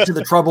least went to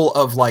the trouble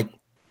of like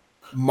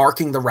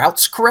marking the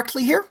routes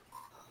correctly here.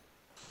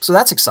 So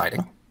that's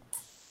exciting.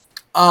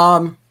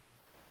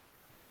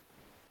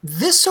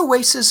 This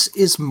oasis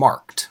is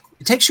marked.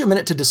 It takes you a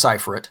minute to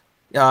decipher it.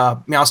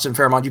 Miaston and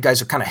Pheromond, you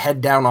guys are kind of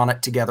head down on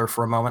it together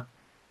for a moment.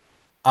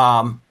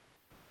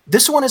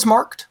 This one is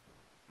marked.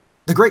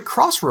 The Great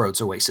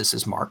Crossroads Oasis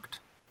is marked.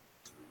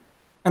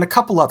 And a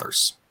couple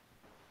others.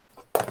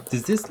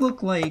 Does this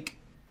look like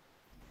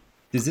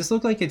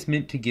it's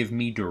meant to give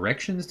me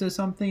directions to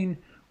something,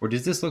 or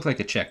does this look like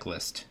a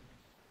checklist?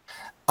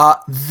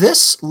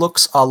 This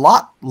looks a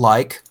lot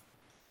like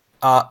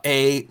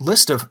a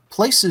list of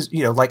places,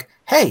 like,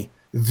 hey,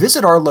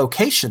 visit our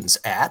locations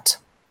at...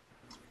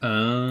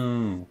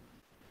 Oh.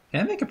 Can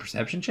I make a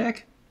perception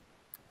check?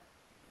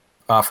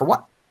 For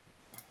what?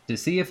 To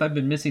see if I've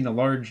been missing a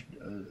large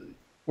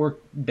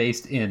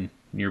orc-based inn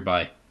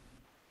nearby.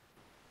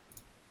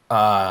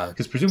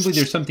 Because presumably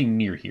there's something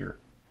near here.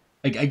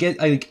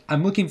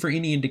 I'm looking for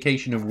any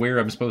indication of where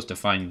I'm supposed to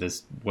find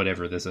this,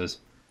 whatever this is.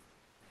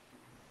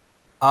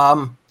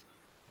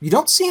 You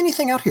don't see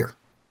anything out here.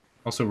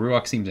 Also,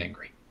 Ruach seems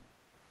angry.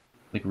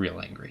 Like, real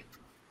angry.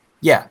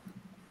 Yeah,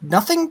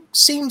 nothing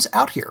seems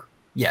out here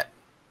yet.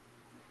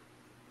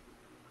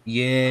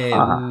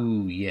 Yeah,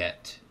 ooh,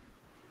 yet.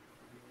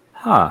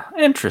 huh.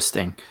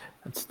 Interesting.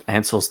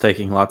 Ansel's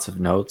taking lots of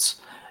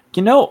notes.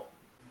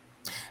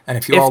 And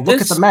if you If all look at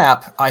this- the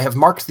map, I have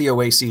marked the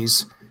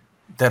oases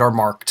that are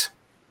marked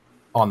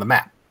on the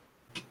map.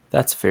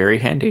 That's very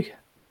handy.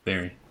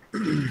 Very.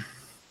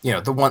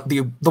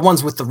 The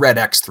ones with the red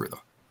X through them.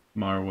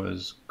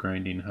 Marwa's,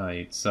 Grinding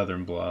Heights,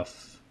 Southern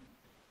Bluff.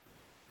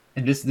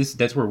 And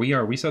that's where we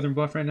are. Are we Southern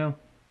Bluff right now?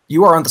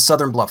 You are on the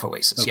Southern Bluff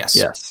Oasis, Okay. yes.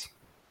 Yes.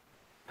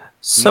 We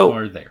So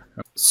are there.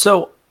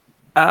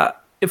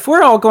 if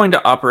we're all going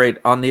to operate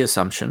on the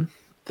assumption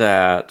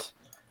that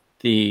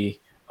the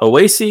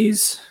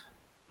oases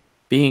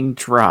being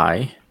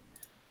dry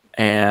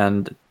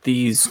and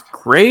these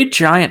gray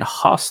giant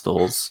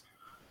hostels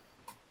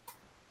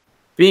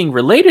being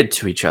related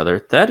to each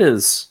other,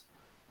 that's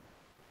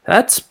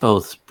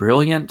both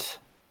brilliant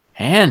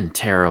and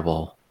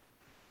terrible.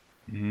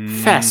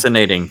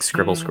 Fascinating.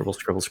 Scribble, scribble,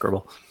 scribble,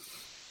 scribble.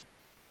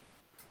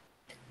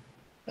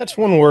 That's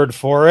one word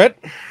for it.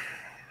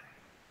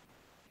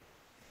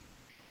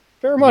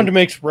 Faramond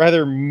makes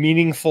rather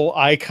meaningful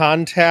eye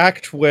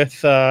contact with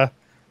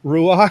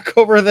Ruach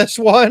over this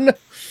one.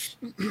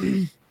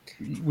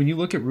 When you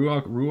look at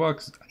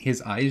Ruach's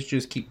his eyes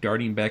just keep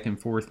darting back and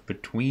forth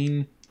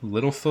between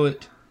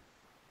Littlefoot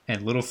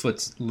and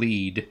Littlefoot's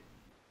lead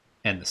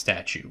and the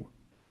statue.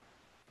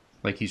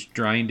 Like he's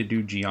trying to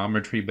do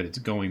geometry, but it's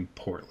going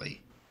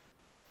poorly.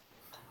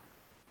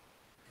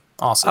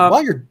 Awesome.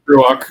 While you're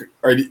Ruach,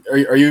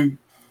 are you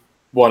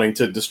wanting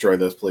to destroy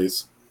this,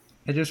 please?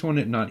 I just want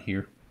it not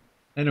here.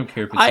 I don't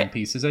care if it's in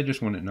pieces. I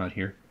just want it not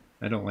here.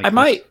 I don't like.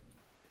 Might,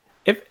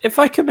 if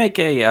I could make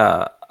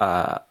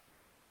a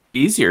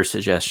easier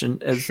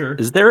suggestion. Sure.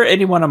 Is there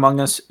anyone among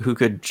us who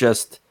could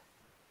just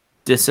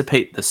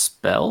dissipate the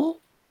spell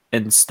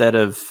instead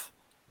of?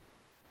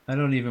 I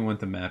don't even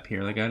want the map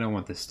here. Like I don't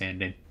want this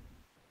standing.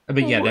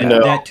 But yeah,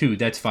 that too.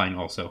 That's fine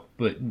also.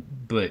 But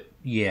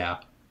yeah,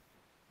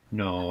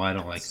 no, I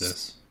don't like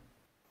this.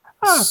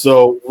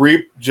 So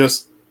Reap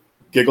just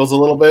giggles a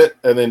little bit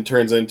and then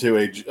turns into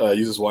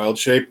uses wild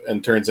shape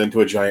and turns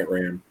into a giant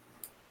ram.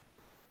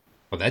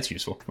 Oh, that's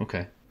useful.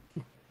 Okay.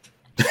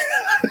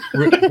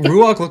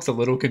 Ruach looks a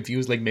little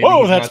confused, like maybe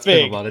he's not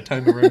spent a lot of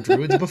time around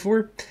druids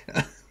before.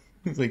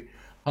 He's like,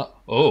 a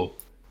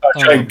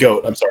giant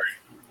goat. I'm sorry,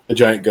 a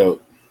giant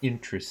goat.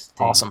 Interesting.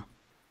 Awesome.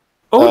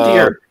 Oh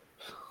dear.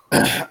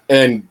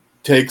 And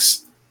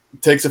takes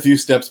a few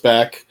steps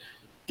back,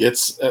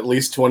 gets at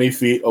least 20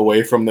 feet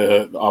away from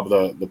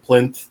the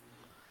plinth,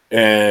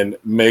 and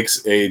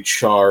makes a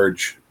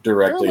charge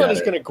directly at it.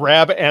 Is going to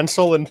grab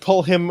Ansel and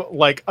pull him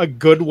like a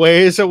good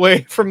ways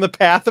away from the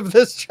path of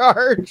this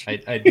charge.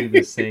 I do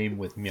the same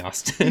with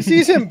Miastin. He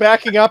sees him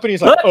backing up and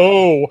he's like,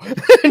 oh,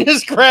 and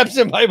just grabs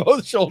him by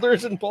both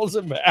shoulders and pulls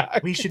him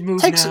back. We should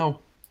move now.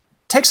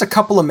 Takes a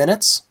couple of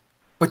minutes,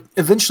 but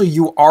eventually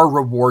you are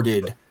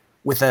rewarded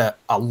with a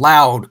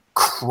loud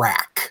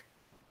crack.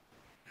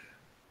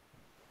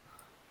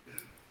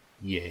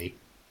 Yay.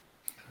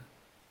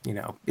 You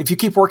know, if you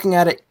keep working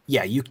at it,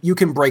 yeah, you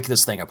can break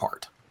this thing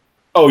apart.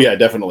 Oh yeah,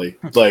 definitely.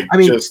 Like, I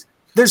mean,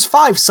 there's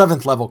 5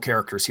 7th level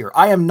characters here.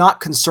 I am not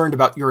concerned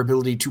about your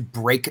ability to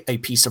break a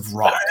piece of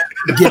rock,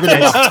 given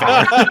enough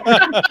time.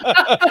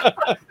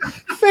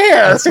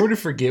 Fair. I sort of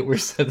forget we're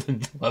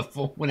 7th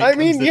level when it comes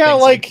to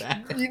things like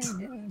that.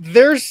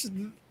 There's.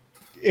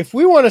 If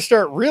we want to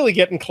start really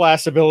getting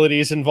class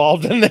abilities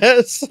involved in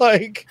this,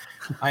 like...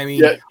 I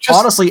mean,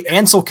 honestly,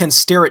 Ansel can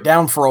stare it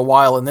down for a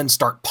while and then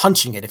start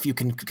punching it if you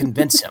can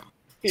convince him.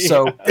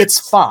 So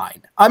it's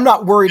fine. I'm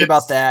not worried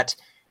about that.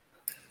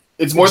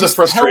 It's more just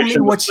the frustration.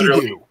 Tell me what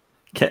you do.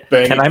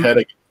 Can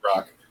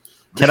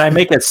I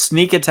make a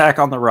sneak attack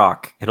on the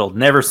rock? It'll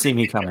never see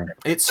me coming.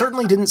 It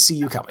certainly didn't see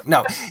you coming.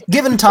 No,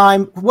 given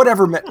time,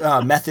 whatever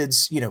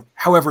methods,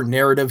 however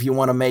narrative you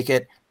want to make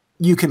it,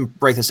 you can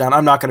break this down.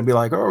 I'm not going to be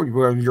like, oh,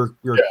 well, your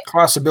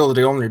class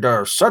ability only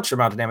does such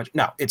amount of damage.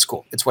 No, it's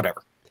cool. It's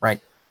whatever, right?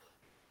 I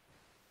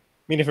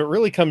mean, if it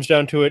really comes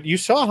down to it, you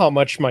saw how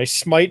much my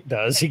smite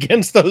does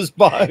against those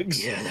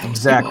bugs. Yeah,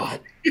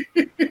 exactly.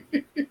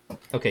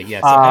 Okay,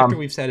 yeah, so after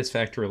we've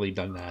satisfactorily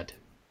done that.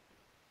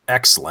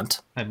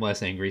 Excellent. I'm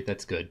less angry.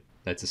 That's good.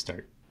 That's a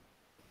start.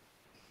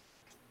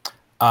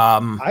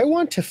 I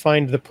want to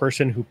find the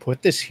person who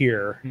put this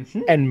here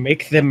and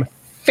make them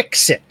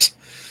fix it.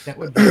 That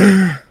would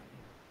be...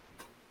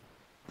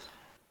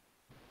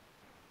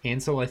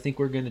 Ansel, I think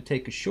we're going to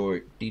take a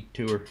short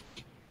detour.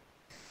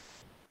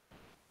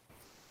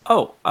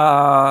 Oh,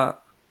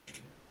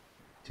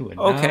 to a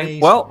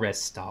nice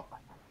rest stop.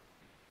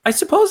 I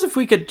suppose if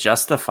we could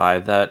justify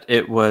that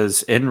it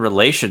was in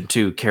relation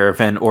to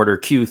Caravan Order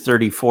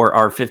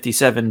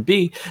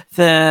Q34R57B,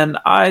 then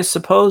I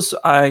suppose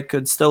I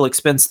could still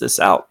expense this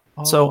out.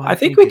 So I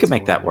think we could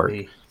make that work.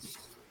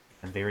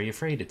 I'm very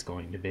afraid it's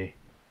going to be.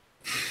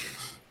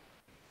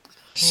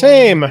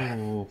 Same.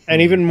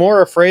 And even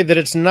more afraid that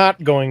it's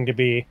not going to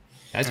be.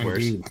 That's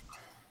worse.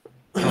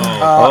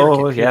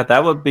 Yeah,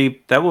 that would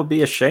be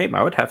a shame.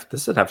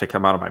 This would have to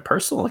come out of my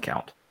personal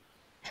account.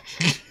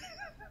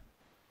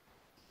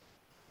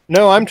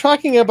 No, I'm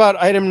talking about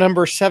item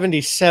number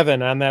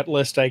 77 on that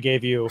list I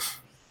gave you.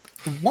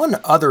 One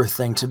other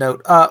thing to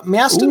note,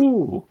 Miastin.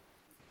 Ooh.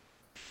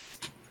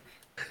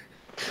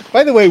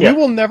 By the way, we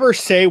will never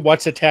say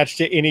what's attached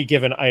to any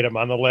given item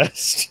on the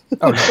list.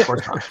 Oh, no, of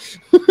course not.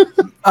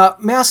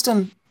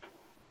 Miastin,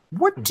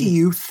 what do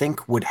you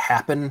think would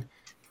happen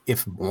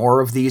if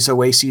more of these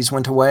oases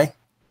went away?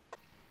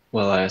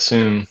 Well, I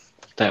assume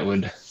that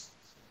would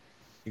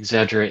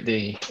exaggerate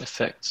the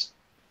effects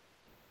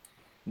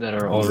that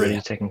are already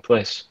taking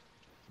place.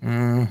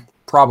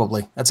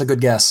 Probably. That's a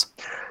good guess.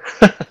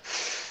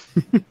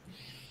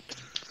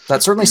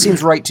 That certainly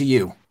seems right to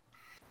you.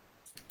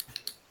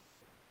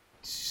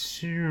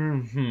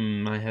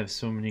 I have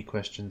so many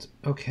questions.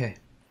 Okay.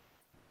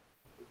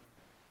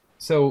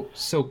 So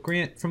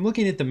Grant, from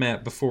looking at the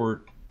map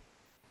before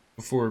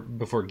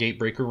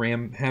Gatebreaker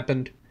Ram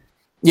happened.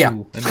 Yeah.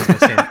 Ooh,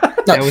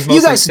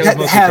 you guys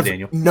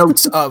have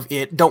notes of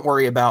it. Don't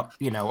worry about,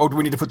 do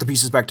we need to put the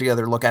pieces back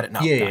together, look at it?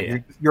 No. Yeah.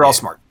 You're all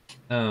smart.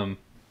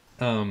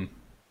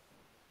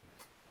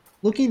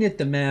 looking at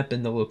the map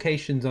and the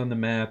locations on the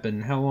map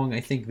and how long I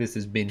think this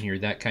has been here,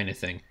 that kind of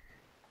thing,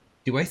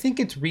 do I think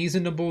it's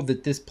reasonable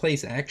that this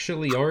place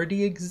actually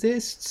already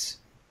exists?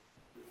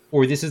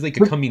 Or this is like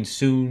a coming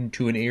soon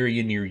to an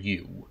area near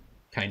you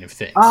kind of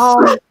thing?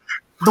 The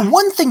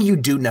one thing you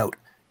do note,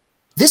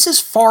 this is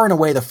far and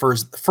away the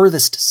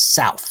furthest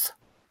south.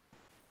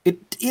 It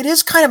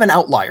is kind of an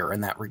outlier in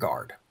that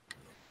regard.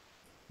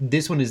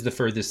 This one is the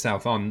furthest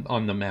south on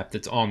the map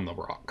that's on the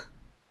rock.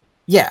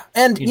 Yeah,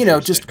 and just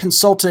Interesting.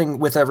 consulting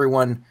with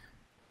everyone,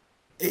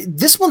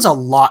 this one's a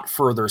lot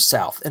further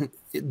south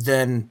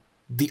than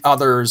the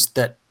others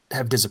that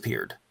have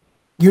disappeared.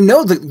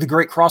 The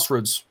Great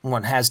Crossroads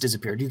one has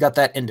disappeared. You got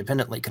that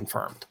independently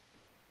confirmed.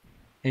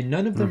 And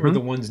none of them are the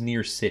ones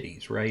near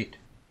cities, right?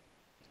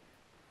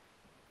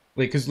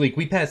 Like, because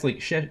we passed like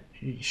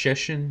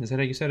Shechin, is that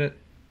how you said it?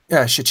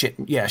 Shichin.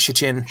 Yeah,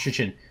 Shichin.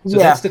 Shechin. So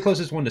Yeah. that's the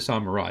closest one to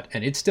Samurad,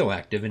 and it's still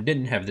active and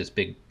didn't have this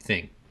big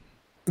thing.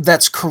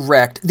 That's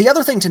correct. The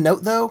other thing to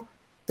note, though,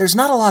 there's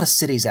not a lot of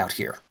cities out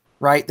here,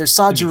 right? There's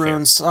To be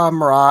Sajarun,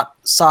 Samrat,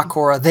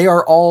 Sakura. They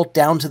are all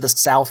down to the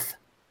south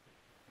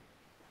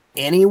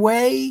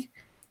anyway.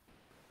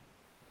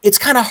 It's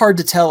kind of hard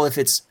to tell if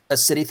it's a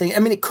city thing. I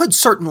mean, it could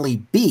certainly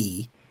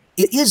be.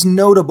 It is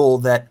notable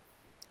that,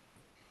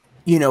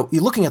 you're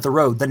looking at the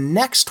road, the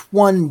next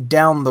one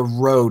down the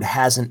road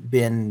hasn't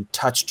been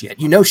touched yet.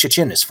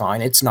 Shichin is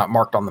fine. It's not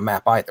marked on the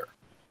map either.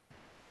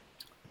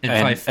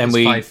 And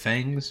Five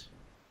Fangs?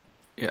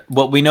 Yeah,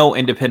 well, we know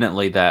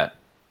independently that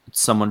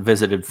someone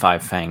visited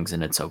Five Fangs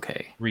and it's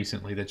okay.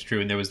 Recently, that's true,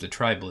 and there was the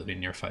tribal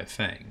near Five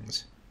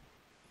Fangs.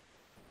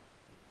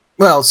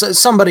 Well, so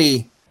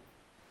somebody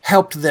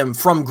helped them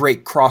from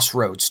Great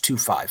Crossroads to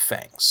Five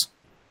Fangs.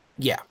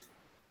 Yeah.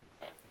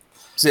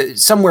 So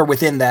somewhere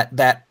within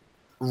that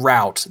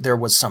route, there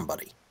was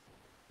somebody.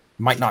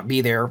 Might not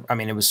be there. I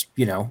mean, it was,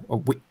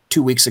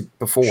 2 weeks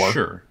before.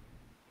 Sure.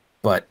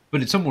 But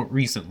it's somewhat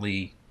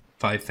recently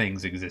Five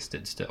Fangs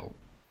existed still.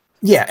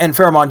 yeah, and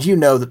Fairmont,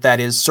 that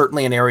is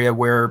certainly an area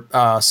where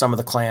some of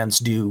the clans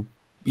do,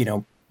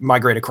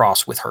 migrate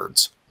across with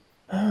herds.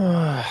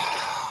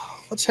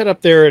 Let's head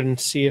up there and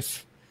see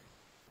if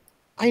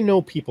I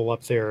know people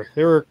up there.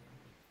 There are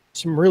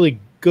some really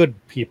good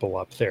people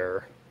up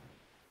there.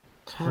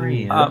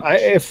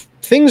 If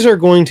things are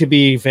going to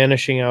be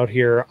vanishing out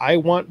here, I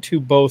want to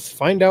both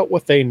find out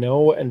what they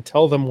know and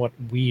tell them what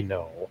we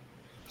know.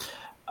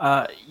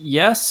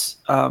 Yes.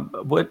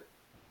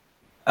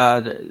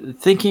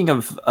 Thinking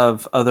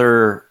of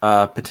other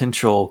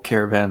potential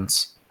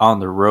caravans on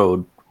the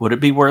road, would it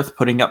be worth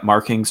putting up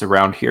markings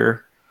around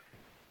here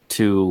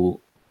to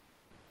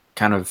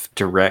kind of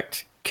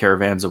direct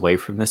caravans away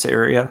from this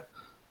area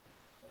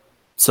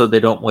so they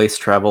don't waste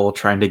travel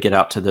trying to get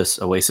out to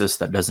this oasis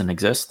that doesn't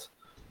exist?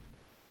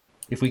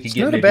 If we could It's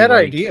get not a maybe, bad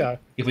like, idea.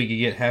 If we could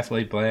get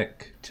Half-Light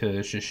Black to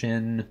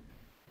Shishin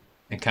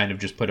and kind of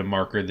just put a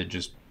marker that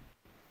just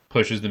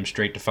pushes them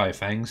straight to Five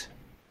Fangs.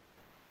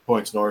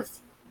 Points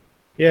north.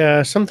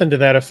 Yeah, something to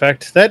that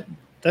effect.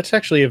 That's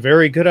actually a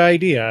very good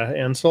idea,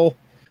 Ansel.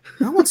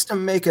 Who wants to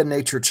make a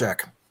nature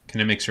check?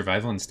 Can I make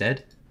survival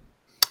instead?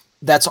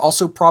 That's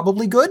also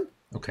probably good,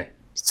 Okay.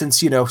 since,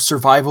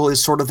 survival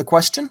is sort of the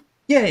question.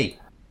 Yay!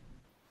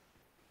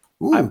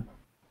 Ooh, I'm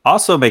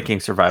also making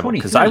survival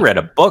because I 23. read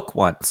a book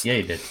once. Yeah,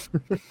 you did.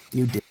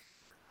 you did.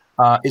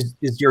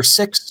 Is your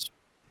 6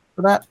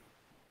 for that?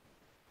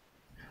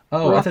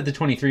 Oh, I thought the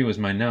 23 was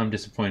mine. Now I'm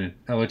disappointed.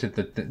 I looked at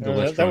the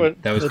list. That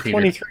was the Peter.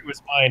 23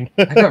 was mine.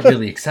 I got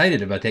really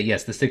excited about that.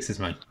 Yes, the 6 is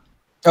mine.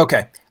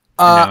 Okay.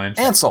 now I'm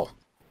sad. Ansel,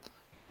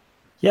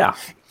 Yeah.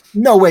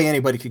 no way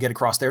anybody could get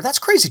across there. That's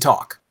crazy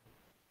talk.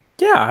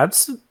 Yeah,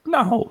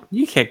 no,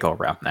 you can't go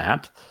around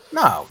that.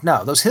 No,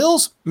 those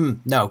hills?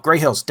 No, Gray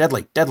Hills,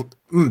 deadly. Yeah,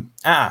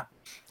 Not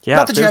that you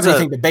have there's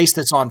anything to base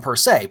this on per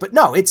se, but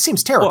no, it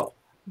seems terrible.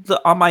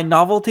 Well, on my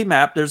novelty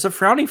map, there's a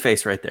frowny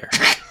face right there.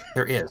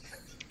 There is.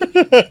 And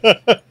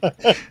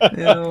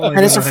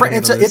And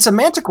it's a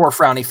manticore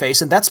frowny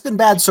face, and that's been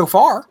bad so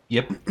far.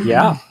 Yep.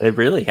 Yeah, it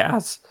really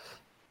has.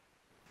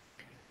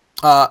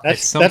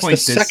 That's some the point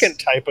this- second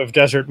type of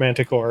desert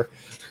manticore.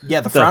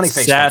 Yeah, the The frowny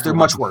face sad ones, they're one.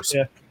 much worse.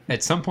 Yeah.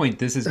 At some point,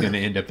 this is going to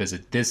end up as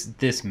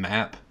this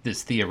map,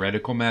 this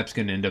theoretical map's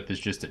going to end up as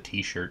just a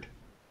T-shirt.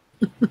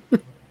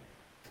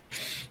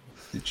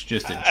 It's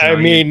just a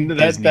giant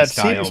Disney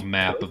style seems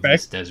map of perfect.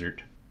 this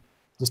desert.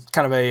 Just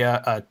kind of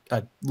a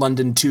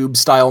London Tube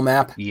style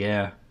map.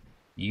 Yeah,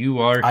 you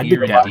are I'd be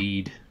here down.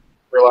 indeed.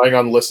 Relying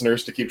on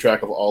listeners to keep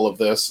track of all of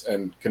this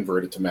and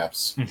convert it to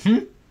maps.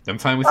 I'm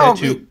fine with Oh, that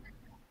too.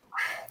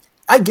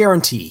 I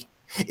guarantee,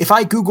 if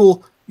I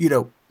Google,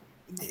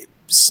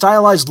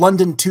 stylized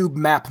London Tube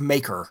map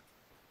maker,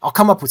 I'll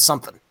come up with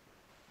something.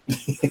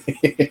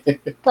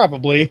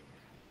 Probably.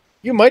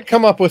 You might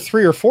come up with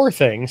 3 or 4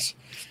 things.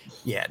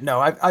 Yeah,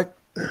 no,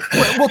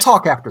 we'll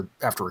talk after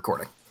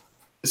recording.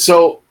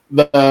 So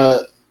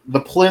the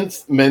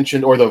plinth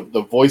mentioned, or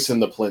the voice in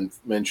the plinth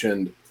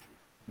mentioned,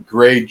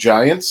 gray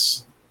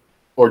giants,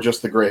 or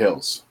just the gray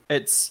hills.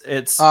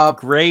 It's Uh,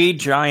 gray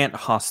giant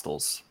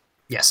hostels.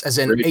 Yes, as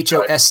in Great.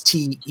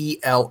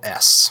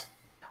 HOSTELS.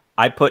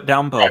 I put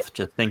down both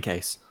just in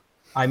case.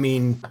 I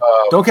mean,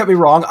 don't get me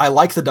wrong. I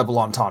like the double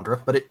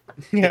entendre, but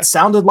it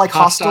sounded like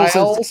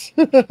hostiles.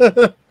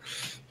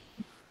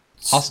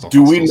 Hostile.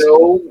 Do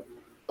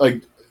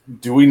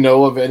we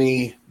know of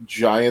any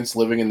giants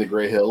living in the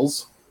Gray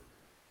Hills?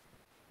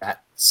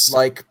 That's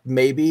like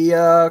maybe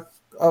a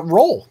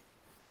roll.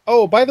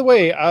 Oh, by the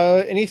way,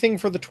 anything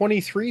for the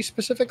 23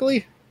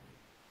 specifically?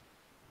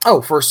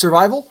 Oh, for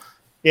survival?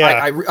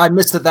 Yeah. I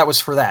missed that was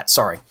for that.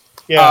 Sorry.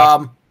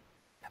 Yeah.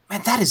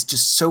 Man, that is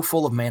just so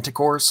full of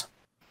manticores.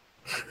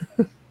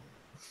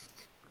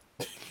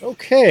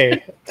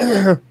 Okay.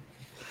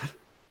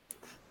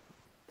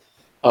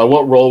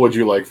 What role would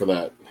you like for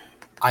that?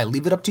 I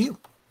leave it up to you.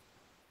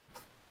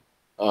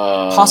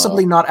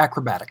 Possibly not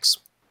acrobatics.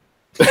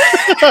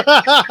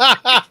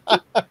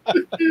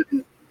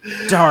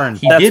 Darn,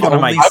 He that's did one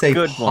of my only say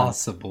good ones.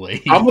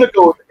 possibly. I'm going to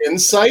go with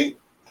insight.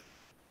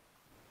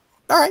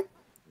 All right.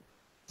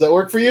 Does that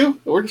work for you?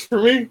 It works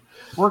for me.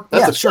 That's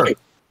Yeah, a sure. strike.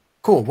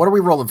 Cool. What are we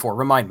rolling for?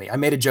 Remind me. I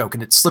made a joke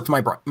and it slipped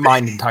my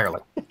mind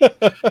entirely.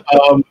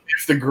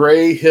 If the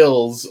Gray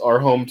Hills are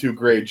home to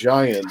Gray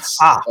Giants,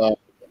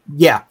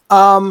 Yeah.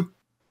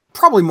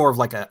 Probably more of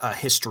like a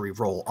history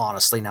roll,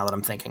 honestly, now that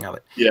I'm thinking of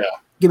it. yeah,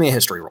 Give me a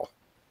history roll.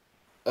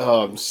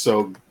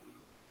 so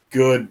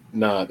good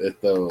not at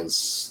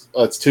those.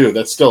 That's 2.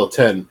 That's still a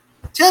 10.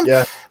 10.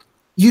 Yeah.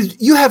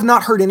 You have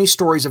not heard any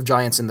stories of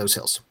giants in those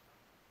hills.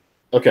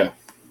 Okay.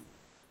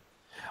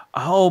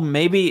 Oh,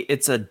 maybe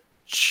it's a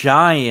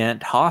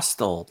giant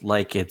hostile.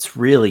 Like it's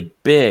really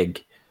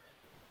big.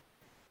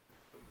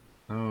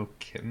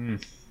 Okay.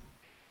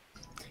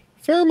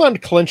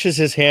 Fairmont clenches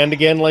his hand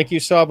again like you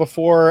saw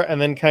before, and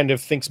then kind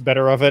of thinks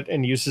better of it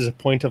and uses a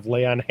point of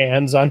lay on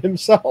hands on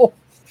himself.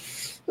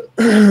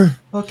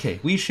 Okay,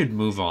 we should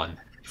move on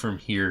from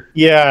here.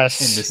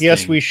 Yes,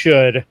 thing. we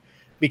should.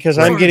 Because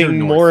I'm Further getting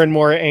north. more and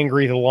more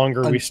angry the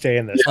longer we stay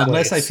in this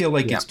Unless I place. feel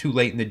like Yeah. it's too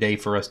late in the day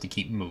for us to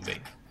keep moving.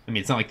 I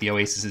mean, it's not like the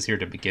Oasis is here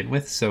to begin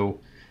with, so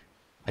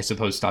I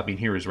suppose stopping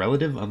here is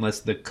relative, unless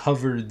the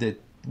cover that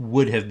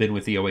would have been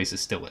with the Oasis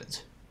still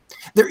is.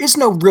 There is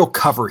no real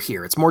cover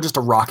here. It's more just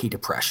a rocky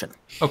depression.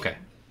 Okay.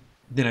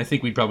 Then I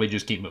think we'd probably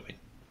just keep moving.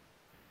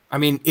 I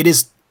mean,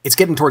 it's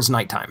getting towards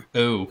nighttime.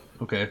 Oh,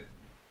 okay.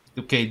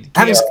 Okay,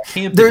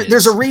 camp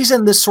There's a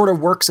reason this sort of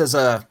works as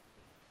a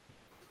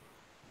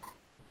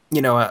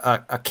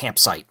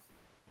campsite.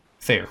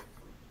 Fair.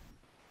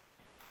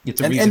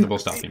 It's a reasonable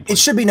stopping point. It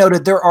should be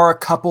noted there are a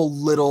couple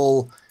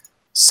little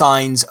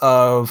signs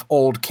of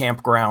old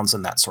campgrounds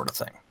and that sort of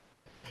thing.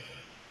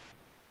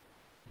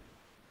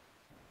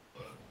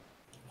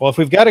 Well, if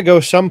we've got to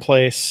go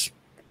someplace,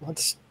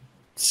 let's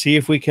see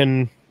if we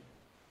can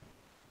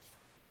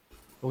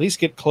at least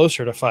get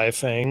closer to Five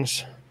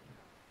Fangs.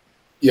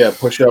 Yeah,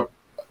 push up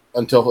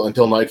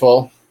until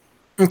nightfall.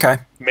 Okay.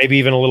 Maybe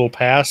even a little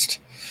past.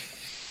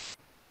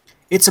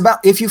 It's about,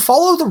 if you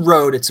follow the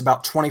road, it's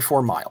about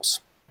 24 miles.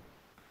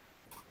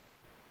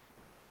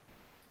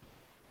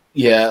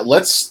 Yeah,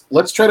 let's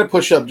try to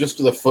push up just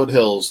to the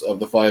foothills of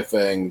the Five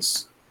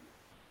Fangs.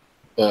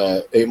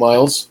 8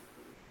 miles.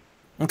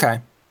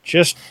 Okay.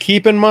 Just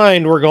keep in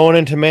mind we're going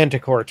into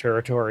Manticore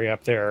territory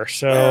up there,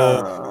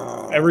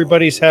 so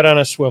everybody's head on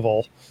a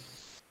swivel.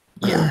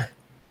 Yeah.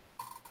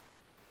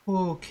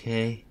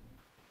 Okay.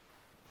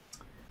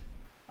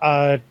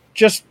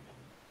 Just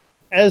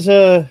as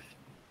a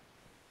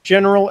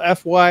general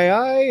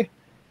FYI,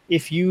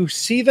 if you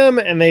see them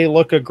and they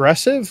look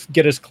aggressive,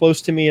 get as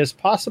close to me as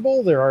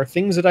possible. There are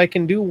things that I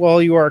can do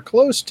while you are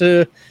close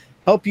to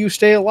help you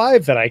stay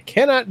alive that I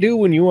cannot do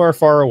when you are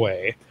far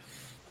away.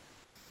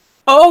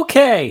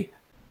 Okay.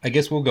 I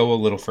guess we'll go a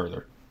little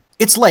further.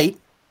 It's late.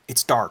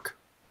 It's dark.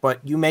 But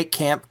you make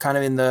camp kind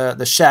of in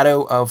the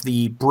shadow of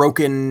the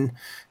broken,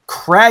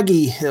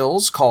 craggy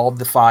hills called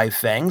the Five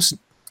Fangs.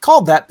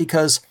 Called that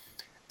because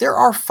there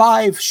are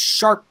 5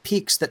 sharp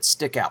peaks that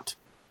stick out.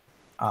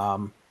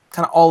 Kind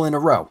of all in a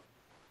row.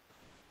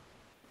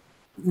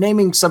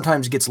 Naming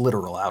sometimes gets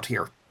literal out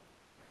here.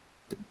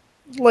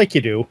 Like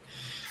you do.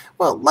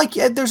 Well,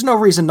 there's no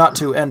reason not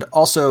to. And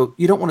also,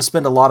 you don't want to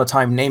spend a lot of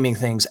time naming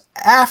things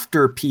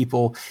after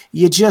people.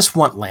 You just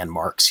want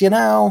landmarks, you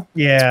know?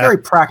 Yeah. It's a very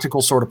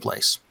practical sort of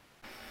place.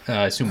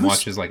 I assume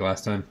watches like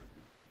last time.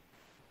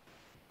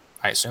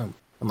 I assume.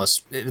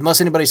 Unless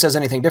anybody says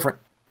anything different.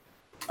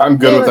 I'm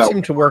good with that that.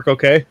 seemed to work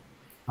okay.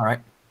 All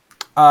right.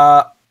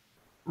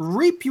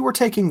 Reap, you were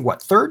taking what,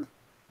 3rd?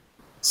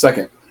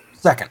 Second.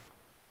 2nd.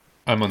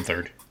 I'm on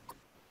 3rd.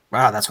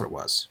 Wow, that's what it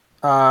was.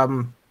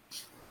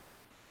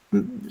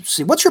 Let's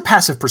see, what's your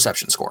passive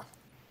perception score?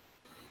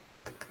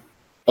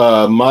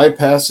 My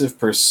passive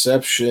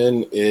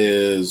perception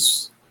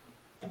is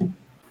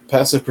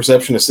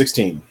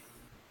 16.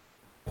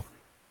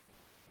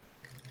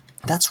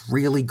 That's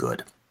really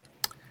good.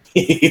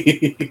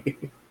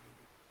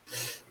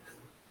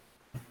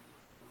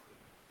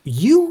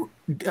 You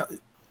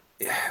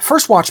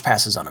first watch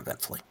passes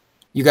uneventfully.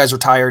 You guys are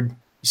tired. You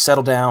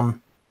settle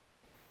down,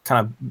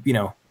 kind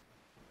of,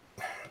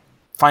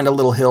 find a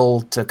little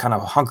hill to kind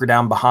of hunker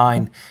down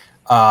behind.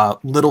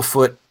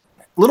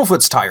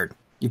 Littlefoot's tired.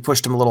 You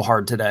pushed him a little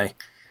hard today,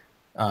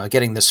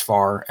 getting this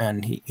far,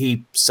 and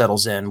he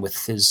settles in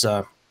with his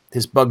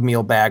bug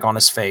meal bag on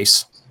his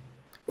face.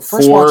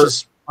 First watch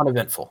is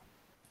uneventful.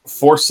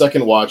 For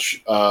second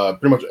watch,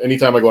 pretty much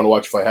anytime I go on a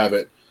watch, if I have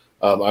it,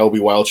 I will be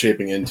wild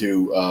shaping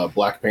into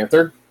Black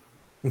Panther.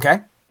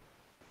 Okay.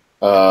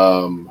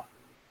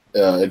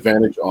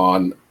 Advantage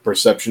on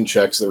perception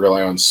checks that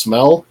rely on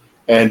smell,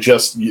 and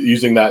just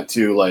using that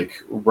to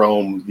like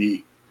roam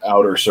the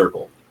outer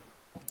circle.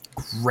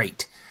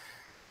 Great.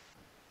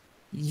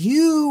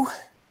 You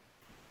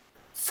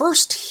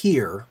first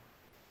hear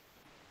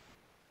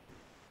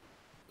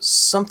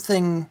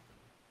something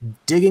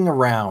digging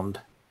around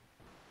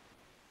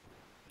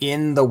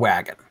in the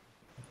wagon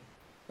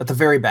at the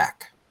very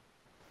back.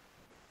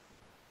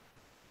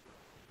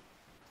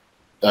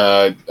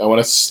 I want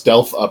to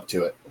stealth up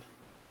to it.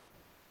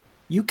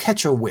 You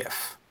catch a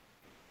whiff.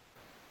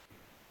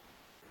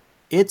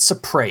 It's a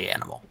prey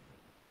animal.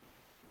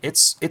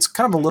 It's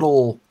kind of a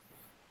little.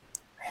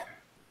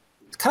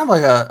 It's kind of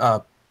like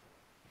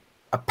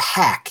a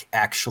pack,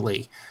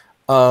 actually,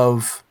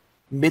 of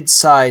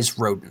mid-sized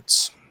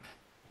rodents.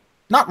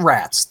 Not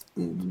rats.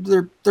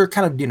 They're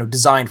kind of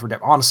designed for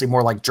honestly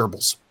more like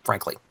gerbils,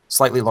 frankly,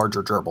 slightly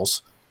larger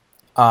gerbils,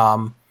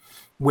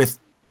 with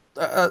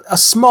a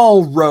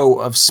small row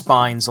of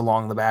spines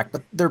along the back,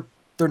 but they're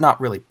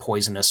not really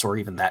poisonous or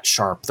even that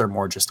sharp. They're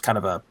more just kind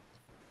of a,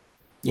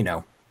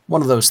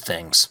 one of those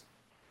things.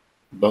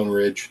 Bone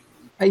ridge.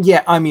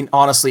 Yeah, I mean,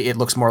 honestly, it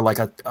looks more like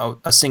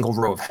a single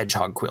row of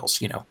hedgehog quills,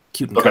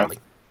 cute and cuddly.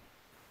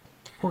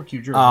 Poor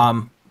cute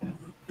gerbil.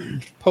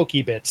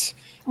 Pokey bits.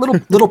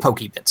 Little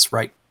pokey bits,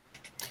 right?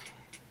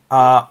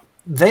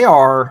 They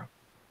are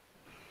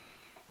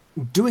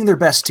doing their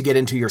best to get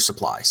into your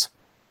supplies.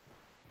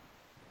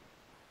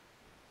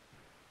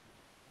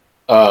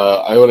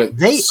 I want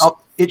to.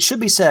 It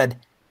should be said,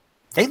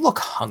 they look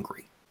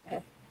hungry.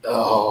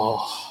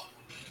 Oh,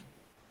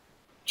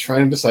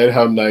 trying to decide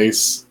how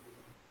nice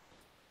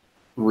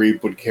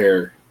Reap would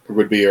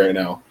be right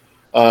now.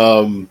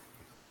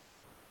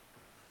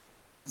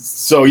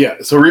 So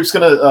Reap's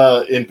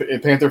gonna in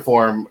Panther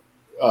form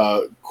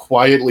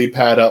quietly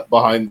pad up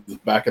behind the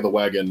back of the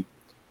wagon,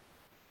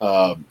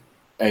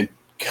 and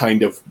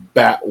kind of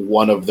bat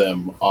one of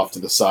them off to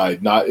the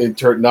side,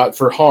 not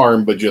for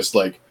harm, but just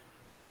like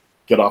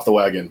get off the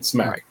wagon,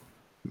 smack. Right.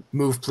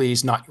 Move,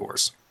 please, not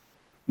yours.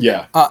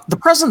 Yeah. The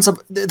presence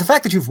of the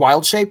fact that you've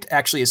wild shaped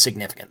actually is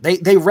significant.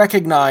 They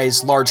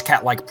recognize large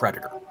cat-like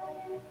predator,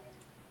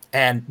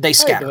 and they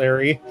scatter. Hi,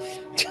 Larry.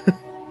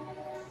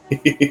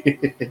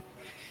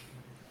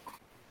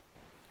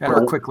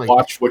 Gotta quickly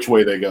watch which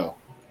way they go.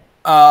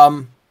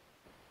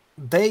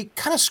 They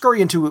kind of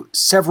scurry into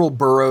several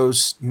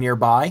burrows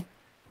nearby.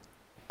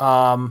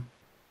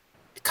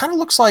 It kind of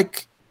looks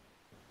like,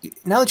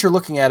 now that you're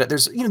looking at it,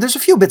 there's a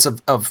few bits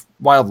of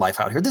wildlife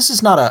out here. This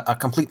is not a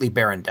completely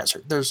barren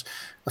desert. There's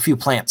a few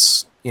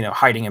plants,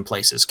 hiding in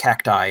places,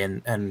 cacti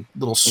and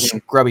little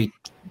scrubby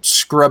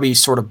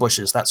sort of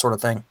bushes, that sort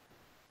of thing.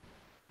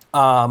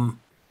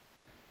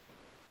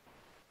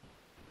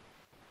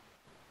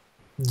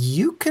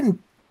 You can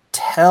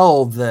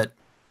tell that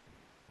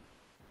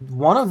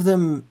one of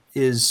them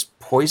is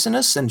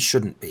poisonous and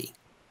shouldn't be.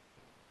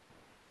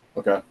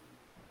 Okay.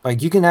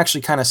 Like, you can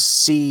actually kind of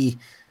see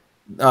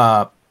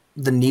the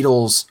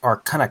needles are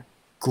kind of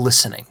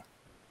glistening.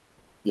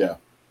 Yeah.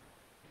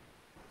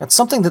 That's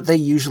something that they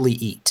usually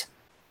eat.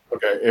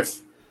 Okay.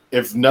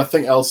 If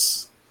nothing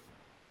else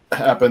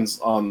happens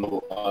on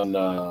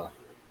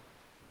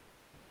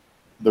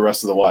the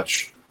rest of the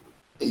watch,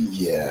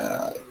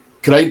 yeah.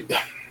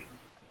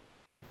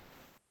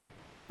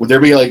 Would there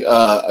be like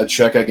a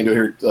check I can do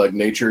here, like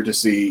nature, to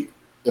see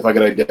if I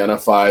could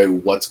identify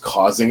what's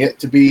causing it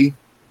to be?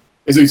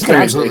 You can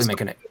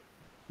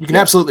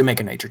absolutely make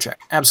a nature check.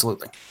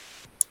 Absolutely.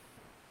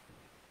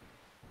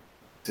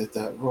 Did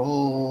that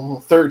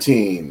roll?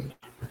 13.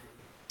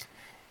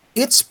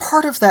 It's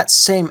part of that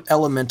same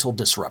elemental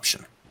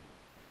disruption.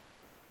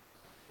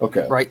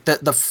 Okay. Right?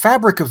 The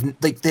fabric of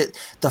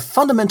the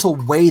fundamental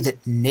way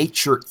that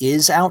nature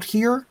is out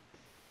here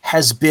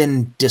has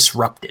been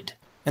disrupted.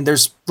 And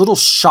there's little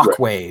shock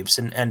waves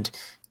and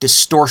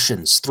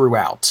distortions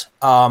throughout.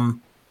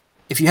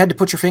 If you had to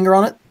put your finger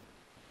on it, a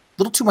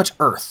little too much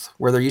earth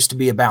where there used to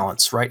be a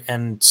balance, right?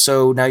 And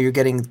so now you're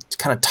getting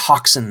kind of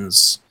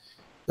toxins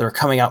that are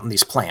coming out in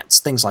these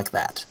plants, things like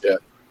that. Yeah.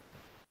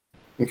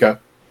 Okay.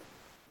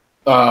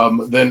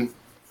 Then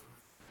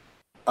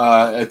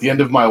at the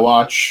end of my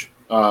watch,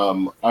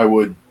 I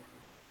would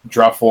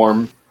drop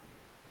form,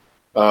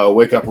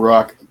 wake up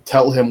Ruach,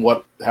 tell him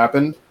what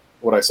happened,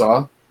 what I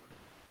saw.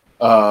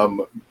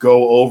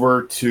 Go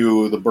over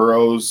to the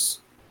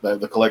burrows,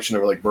 the collection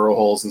of like burrow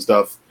holes and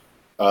stuff,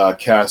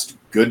 cast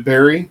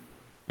Goodberry,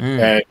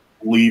 and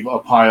leave a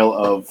pile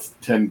of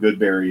 10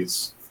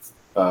 Goodberries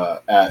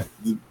at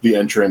the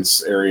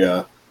entrance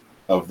area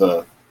of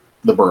the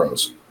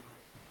burrows.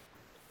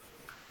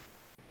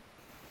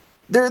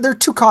 They're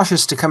too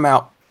cautious to come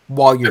out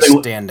while you're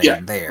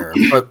standing there.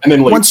 But and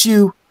then once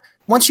you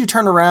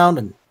turn around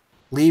and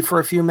leave for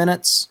a few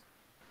minutes,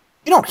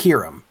 You don't hear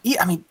them.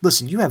 I mean,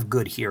 listen, you have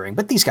good hearing,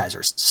 but these guys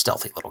are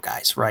stealthy little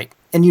guys, right?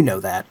 And you know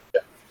that.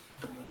 Yeah.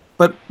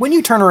 But when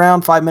you turn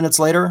around 5 minutes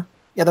later,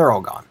 yeah, they're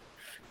all gone.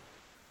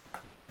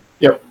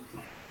 Yep.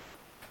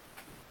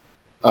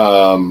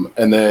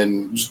 And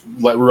then just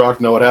let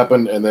Ruach know what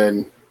happened, and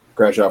then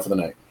crash out for the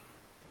night.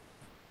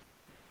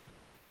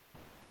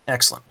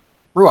 Excellent.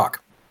 Ruach,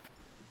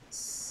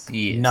 Yes.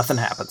 nothing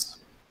happens.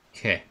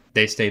 Okay.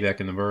 They stay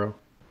back in the burrow?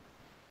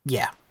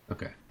 Yeah.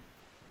 Okay.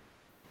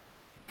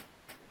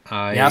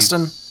 I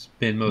Yaston,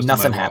 spend most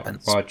nothing of my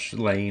happens. watch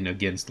laying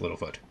against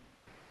Littlefoot.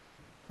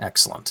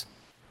 Excellent.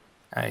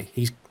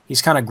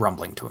 He's kind of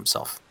grumbling to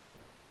himself.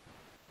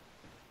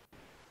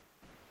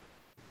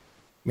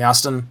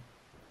 Yaston,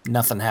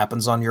 nothing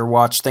happens on your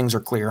watch. Things are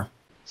clear.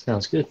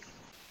 Sounds good.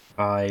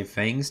 5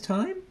 fangs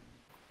time?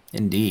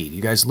 Indeed.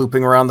 You guys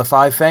looping around the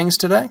 5 fangs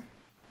today?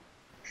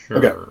 Sure.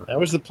 Okay. That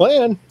was the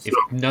plan. If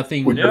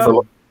nothing... We're good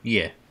for-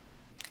 Yeah.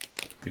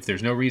 If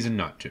there's no reason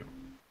not to.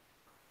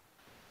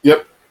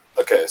 Yep.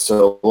 Okay,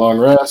 so long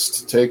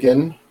rest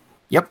taken.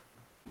 Yep.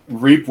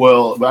 Reap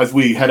will, as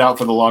we head out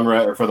for the long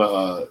rest, or for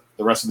the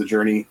rest of the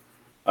journey,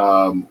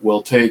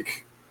 we'll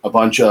take a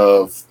bunch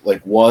of,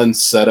 like, one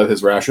set of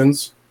his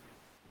rations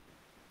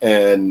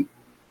and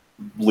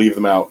leave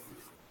them out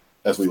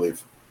as we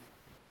leave.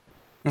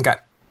 Okay.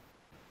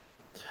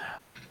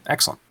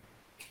 Excellent.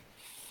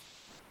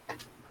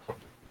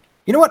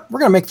 You know what? We're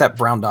going to make that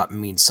brown dot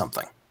mean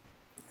something.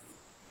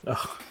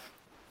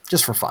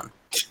 Just for fun.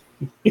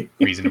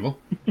 Reasonable.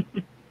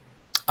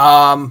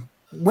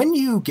 When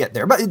you get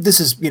there, but this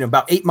is,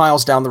 about 8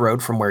 miles down the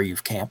road from where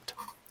you've camped.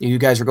 You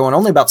guys are going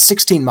only about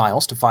 16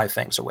 miles to 5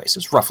 Fangs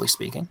Oasis, roughly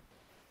speaking.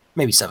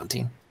 Maybe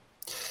 17.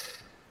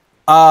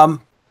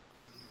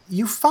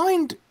 You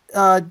find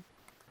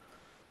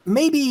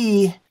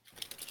maybe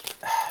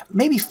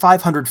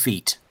 500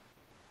 feet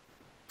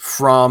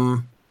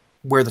from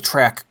where the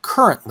track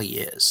currently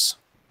is.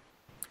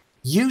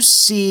 You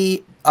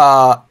see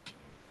the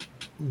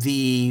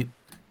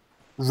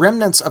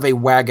remnants of a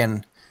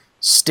wagon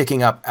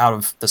sticking up out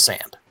of the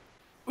sand.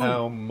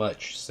 How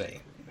much sand?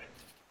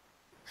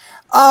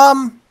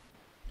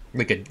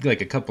 Like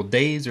a couple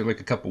days or like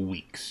a couple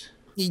weeks?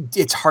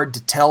 It's hard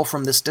to tell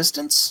from this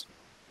distance.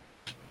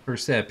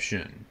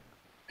 Perception,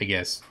 I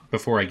guess,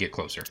 before I get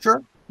closer.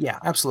 Sure. Yeah,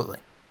 absolutely.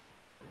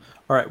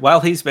 All right. While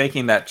he's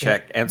making that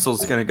check,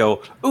 Ansel's going to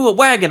go, "Ooh, a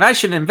wagon! I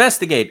should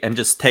investigate," and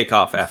just take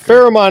off after.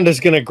 Pharamond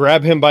is going to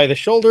grab him by the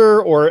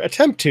shoulder or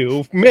attempt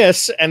to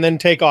miss and then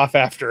take off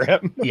after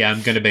him. Yeah,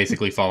 I'm going to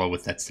basically follow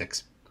with that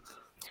 6.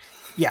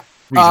 Yeah.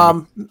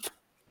 Reasonable.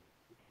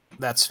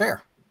 That's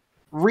fair.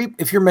 Reap,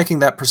 if you're making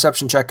that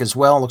perception check as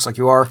well, looks like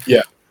you are.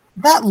 Yeah.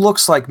 That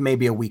looks like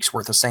maybe a week's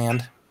worth of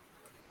sand,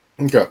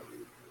 Okay.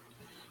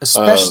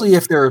 especially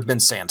if there have been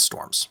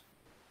sandstorms.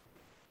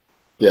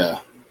 Yeah.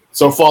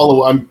 So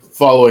I'm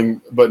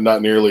following, but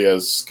not nearly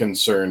as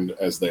concerned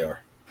as they are.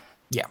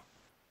 Yeah.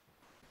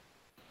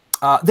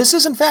 This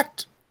is, in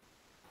fact,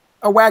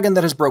 a wagon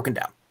that has broken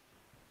down.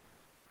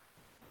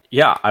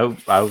 Yeah,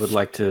 I would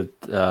like to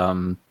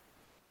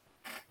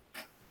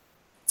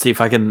see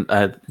if I can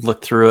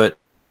look through it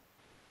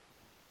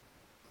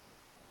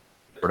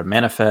or to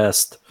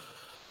manifest.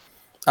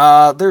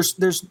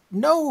 There's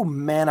no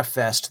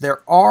manifest.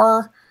 There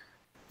are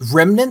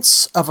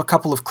remnants of a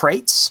couple of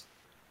crates.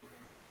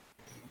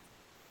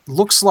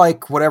 Looks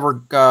like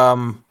whatever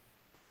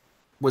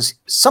was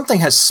something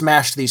has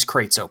smashed these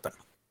crates open.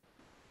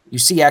 You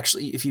see,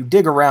 actually, if you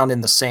dig around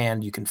in the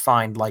sand, you can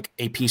find like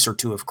a piece or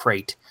two of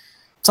crate.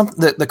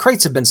 The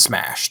crates have been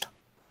smashed.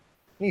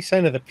 Any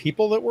sign of the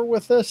people that were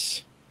with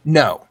us?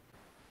 No.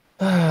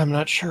 I'm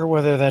not sure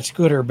whether that's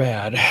good or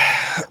bad.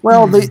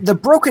 Well, the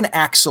broken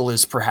axle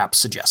is perhaps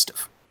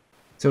suggestive.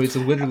 So it's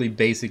literally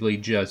basically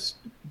just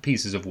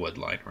pieces of wood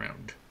lying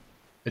around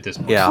at this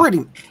point. Yeah.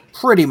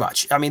 Pretty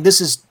much. I mean,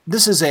 this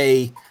is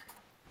a.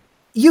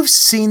 You've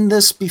seen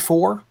this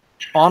before,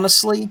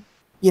 honestly.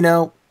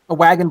 A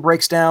wagon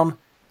breaks down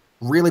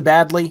really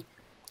badly.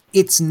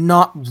 It's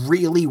not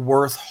really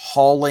worth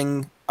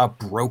hauling a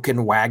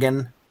broken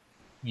wagon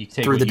You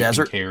take through what the you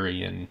desert. can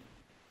carry and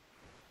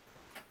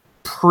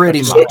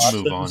Pretty So- much.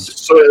 move on.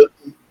 So it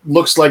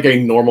looks like a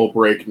normal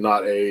break,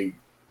 not a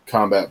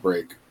combat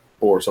break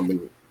or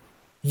something.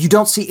 You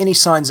don't see any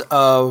signs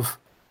of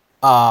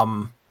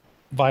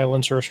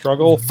Violence or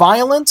struggle?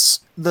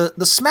 violence.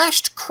 The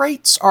smashed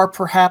crates are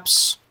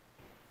perhaps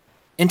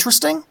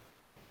interesting.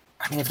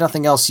 I mean, if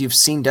nothing else, you've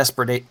seen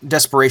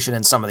desperation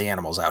in some of the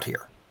animals out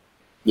here.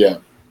 Yeah.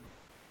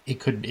 It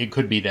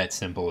could be that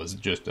simple as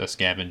just a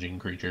scavenging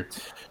creature.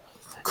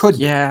 Could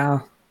be. Yeah.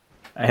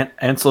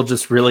 Ansel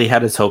just really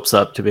had his hopes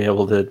up to be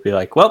able to be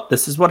like, well,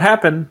 this is what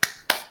happened.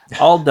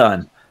 All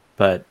done.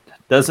 But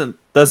doesn't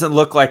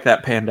look like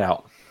that panned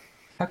out.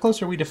 How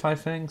close are we to 5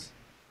 Fangs?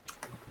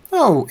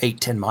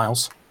 8-10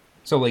 miles.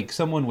 So, like,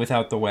 someone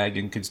without the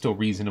wagon could still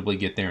reasonably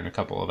get there in a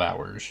couple of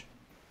hours.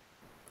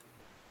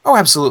 Oh,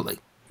 absolutely.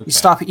 Okay. You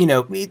stop,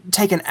 it'd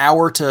take an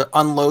hour to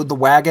unload the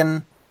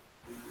wagon,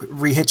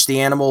 rehitch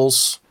the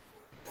animals,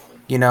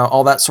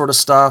 all that sort of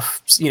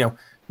stuff.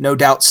 no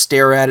doubt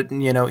stare at it,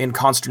 in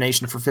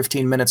consternation for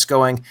 15 minutes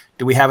going,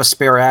 do we have a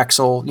spare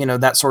axle?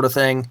 That sort of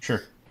thing.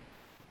 Sure.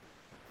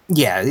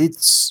 Yeah,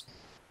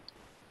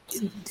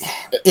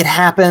 it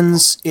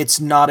happens. It's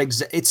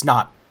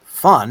not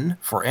fun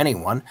for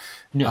anyone.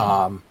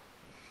 No.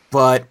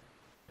 But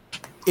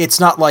it's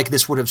not like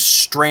this would have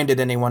stranded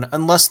anyone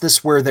unless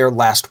this were their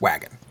last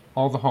wagon.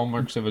 All the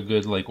hallmarks of a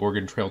good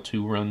Oregon Trail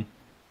 2 run,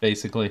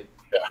 basically.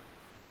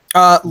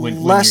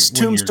 Less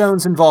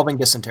tombstones involving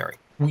dysentery.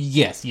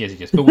 Yes.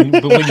 But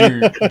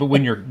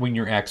when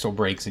your axle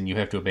breaks and you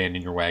have to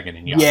abandon your wagon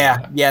and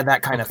yeah,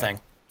 that kind of thing.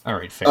 All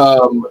right, fair.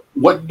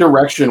 What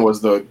direction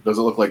does it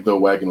look like the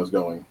wagon was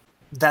going?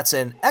 That's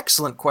an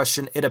excellent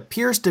question. It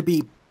appears to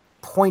be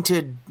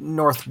pointed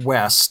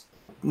northwest.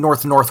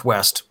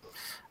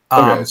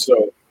 Okay,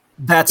 so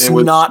that's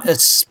not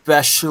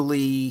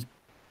especially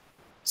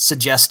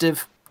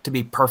suggestive, to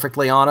be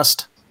perfectly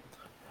honest.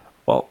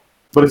 Well,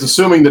 but it's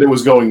assuming that it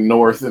was going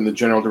north in the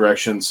general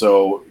direction.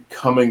 So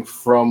coming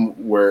from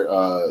where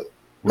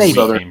Maybe.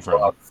 southern came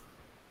from.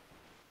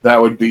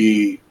 that would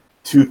be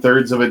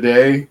 2/3 of a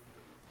day.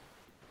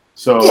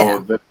 So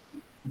that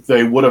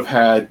they would have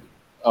had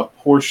a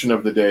portion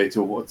of the day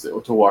to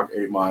walk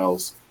 8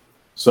 miles.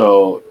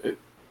 So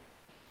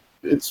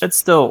it's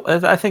still,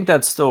 I think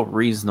that's still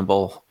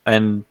reasonable.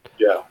 And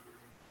yeah.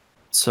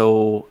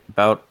 So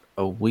about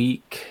a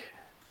week's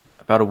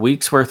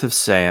worth of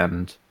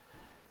sand,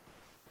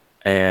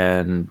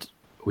 and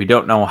we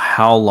don't know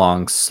how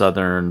long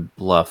Southern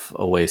Bluff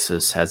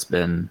Oasis has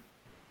been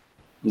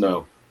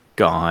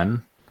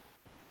gone.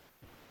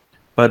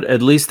 But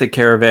at least the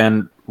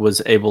caravan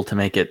was able to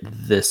make it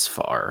this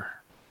far.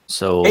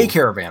 So a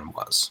caravan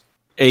was.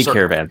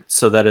 Caravan.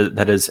 So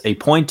that is a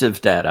point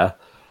of data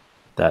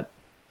that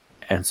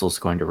Ansel's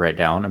going to write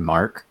down and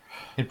mark.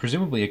 And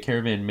presumably a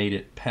caravan made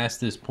it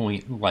past this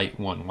point light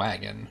one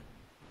wagon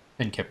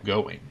and kept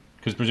going.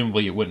 Because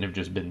presumably it wouldn't have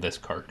just been this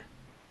cart.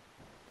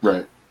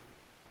 Right.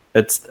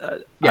 It's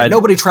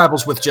nobody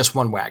travels with just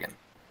one wagon.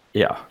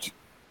 Yeah.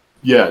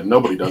 Yeah,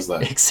 nobody does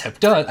that.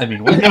 Except us. I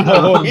mean, what?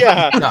 No,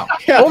 yeah. No.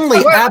 Yeah. Only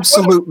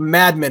absolute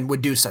madmen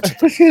would do such a I thing.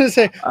 was going to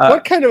say,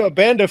 what kind of a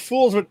band of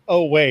fools would...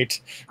 Oh, wait.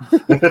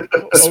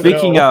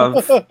 Speaking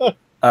of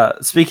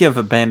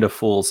a band of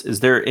fools,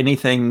 is there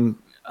anything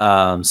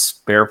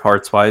spare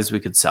parts-wise we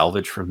could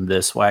salvage from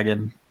this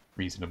wagon?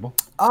 Reasonable.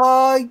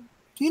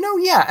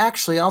 Yeah,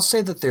 actually, I'll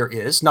say that there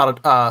is.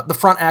 Not the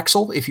front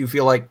axle, if you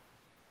feel like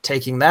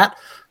taking that.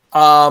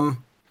 One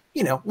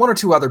or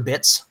two other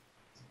bits.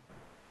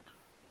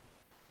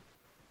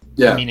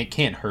 Yeah. I mean, it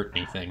can't hurt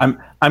anything.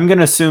 I'm going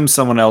to assume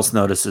someone else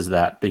notices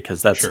that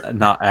because that's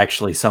not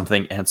actually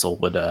something Ansel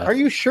would. Are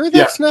you sure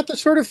that's not the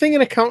sort of thing an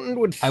accountant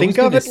would think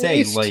of? At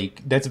least?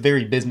 That's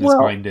very business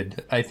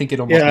minded. I think it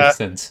almost makes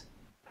sense.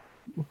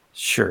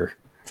 Sure.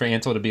 For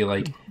Ansel to be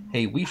like,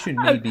 hey, we should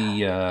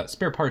maybe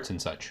spare parts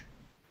and such.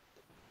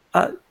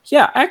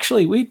 Yeah,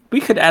 actually,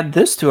 we could add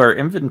this to our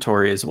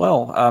inventory as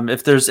well.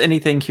 If there's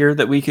anything here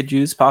that we could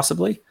use,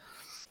 possibly.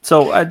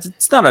 So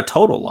it's not a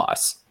total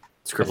loss.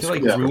 I feel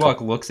like Ruok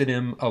looks at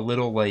him a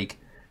little and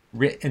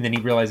then he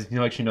realizes,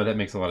 actually, no, that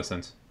makes a lot of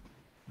sense.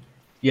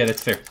 Yeah,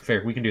 that's fair.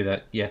 Fair. We can do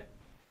that. Yeah.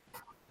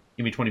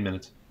 Give me 20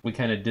 minutes. We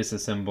kind of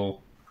disassemble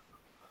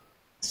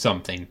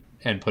something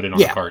and put it on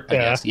the cart, I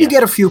guess. Yeah. You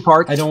get a few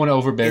parts. I don't want to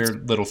overbear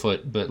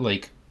Littlefoot, but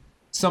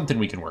something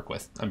we can work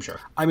with, I'm sure.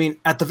 I mean,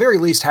 at the very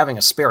least, having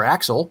a spare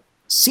axle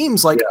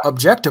seems like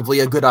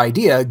objectively a good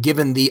idea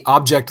given the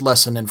object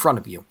lesson in front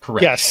of you.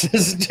 Correct. Yes,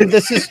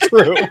 this is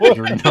true.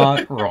 You're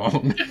not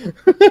wrong.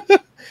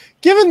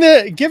 Given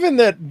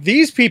that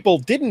these people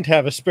didn't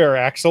have a spare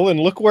axle and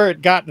look where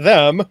it got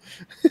them,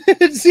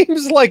 it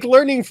seems like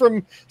learning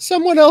from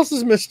someone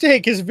else's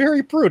mistake is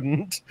very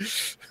prudent.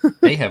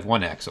 They have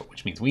one axle,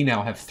 which means we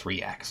now have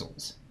 3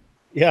 axles.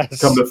 Yes.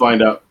 Come to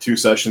find out 2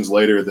 sessions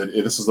later that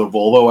this is a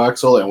Volvo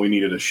axle and we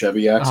needed a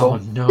Chevy axle. Oh,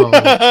 no.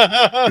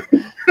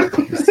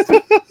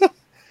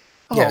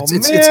 Yeah,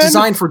 it's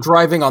designed for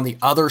driving on the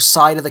other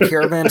side of the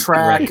caravan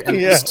track. Right. And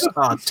it's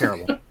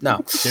terrible.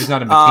 No. There's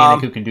not a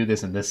mechanic who can do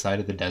this in this side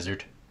of the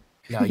desert.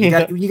 No, you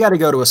got to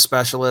go to a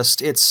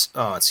specialist. It's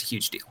a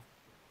huge deal.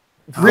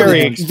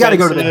 Very You got to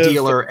go to the expensive.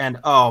 dealer, and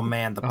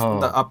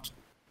the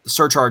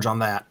surcharge on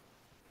that.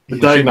 The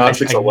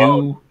diagnostics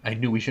alone. I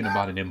knew we shouldn't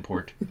have bought an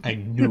import.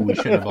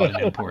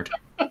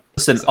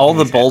 Listen, This all the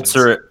always bolts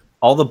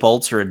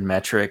happens. are in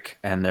metric,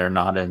 and they're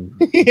not in.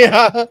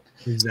 Yeah.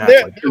 Exactly.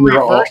 They're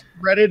reverse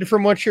threaded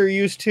from what you're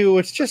used to.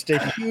 It's just a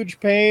huge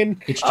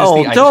pain. It's just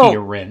the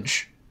IKEA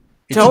wrench.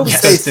 It's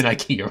just an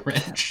IKEA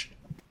wrench.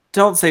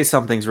 Don't say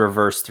something's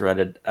reverse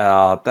threaded.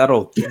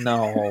 That'll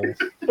no.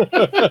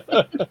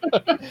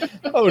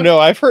 Oh no,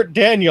 I've hurt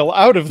Daniel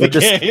out of the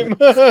game.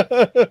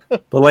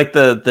 But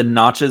the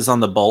notches on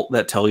the bolt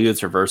that tell you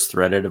it's reverse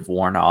threaded have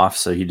worn off,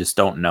 so you just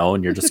don't know,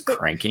 and you're just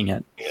cranking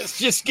it. It's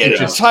just getting It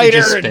just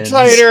tighter and spins.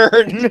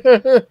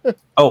 tighter.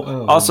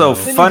 Oh, also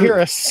no. Then fun. you hear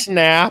a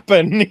snap,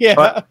 and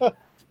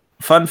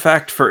Fun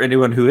fact for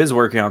anyone who is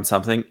working on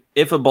something: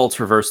 if a bolt's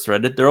reverse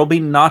threaded, there will be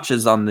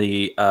notches on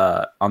the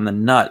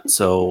nut,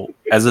 so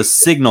as a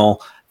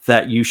signal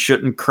that you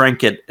shouldn't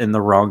crank it in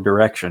the wrong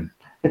direction.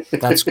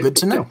 That's good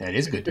to know. That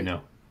is good to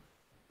know.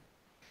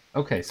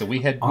 Okay, so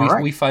we All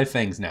right. 5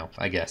 fangs now,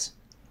 I guess.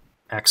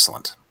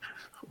 Excellent.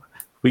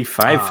 We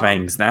 5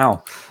 fangs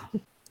now.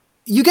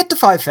 You get to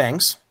Five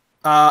Fangs,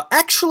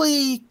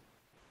 actually,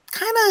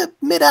 kind of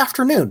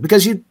mid-afternoon,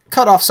 because you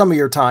cut off some of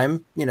your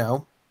time,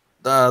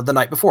 the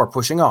night before,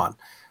 pushing on.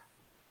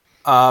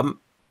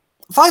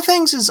 Five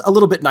Fangs is a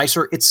little bit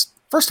nicer.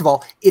 First of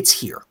all, it's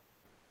here.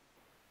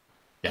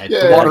 Yeah,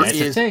 Yeah, The water that's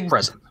the is thing.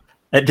 present.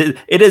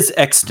 It is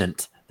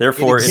extant.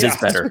 Therefore, it is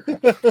better.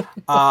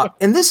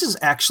 And this is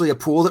actually a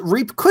pool that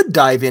Reap could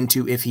dive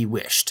into if he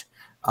wished.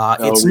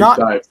 It's we not.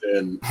 dived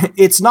in.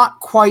 It's not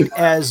quite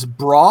as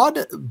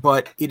broad,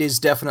 but it is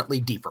definitely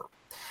deeper.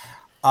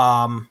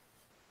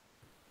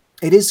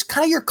 It is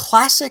kind of your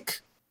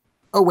classic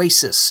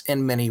oasis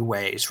in many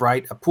ways,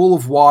 right? A pool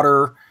of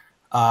water,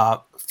 a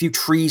few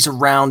trees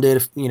around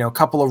it, a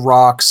couple of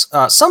rocks.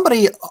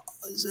 Somebody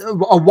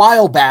a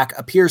while back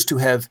appears to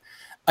have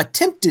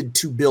attempted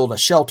to build a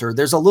shelter.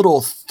 There's a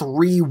little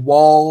 3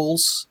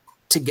 walls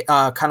to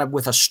kind of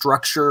with a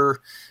structure.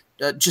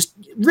 Just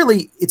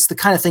really, it's the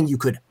kind of thing you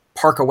could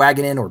park a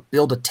wagon in or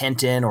build a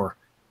tent in or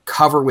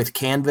cover with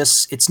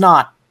canvas. It's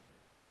not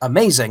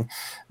amazing,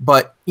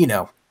 but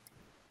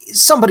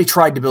somebody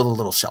tried to build a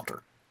little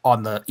shelter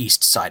on the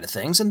east side of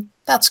things, and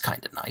that's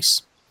kind of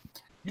nice.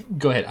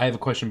 Go ahead. I have a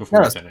question before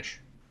No. we finish.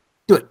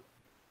 Do it.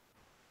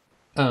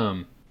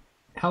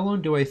 How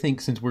long do I think,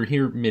 since we're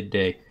here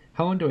midday,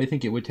 how long do I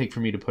think it would take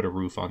for me to put a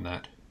roof on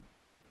that?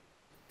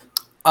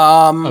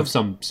 Of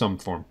some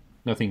form.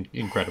 Nothing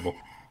incredible.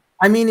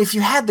 I mean, if you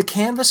had the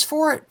canvas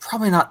for it,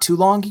 probably not too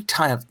long. You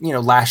kind of,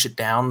 lash it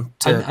down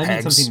to I need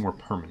pegs. something more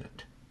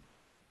permanent.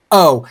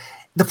 Oh,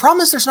 the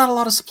problem is there's not a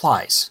lot of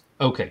supplies.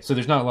 Okay, so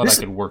there's not a lot I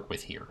could work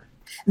with here.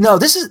 No,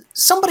 this is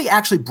somebody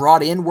actually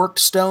brought in worked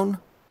stone,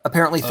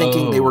 apparently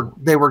thinking they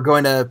were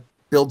going to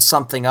build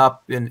something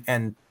up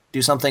and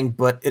do something,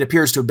 but it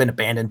appears to have been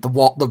abandoned.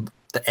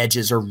 The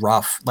edges are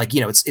rough,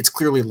 it's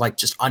clearly like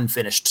just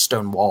unfinished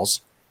stone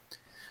walls.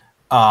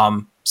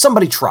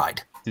 Somebody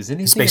tried. Does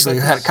anything It's basically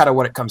about this, kind of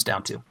what it comes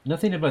down to.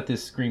 nothing about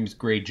this screams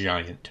Grey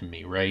Giant to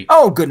me, right?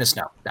 Oh goodness,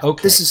 no.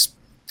 Okay. This is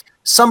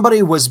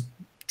somebody was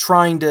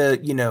trying to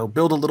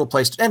build a little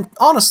place, and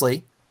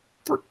honestly,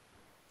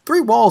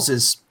 3 walls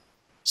is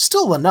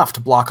still enough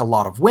to block a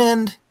lot of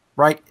wind,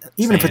 right?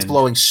 Even if it's Sand.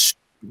 blowing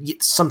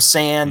some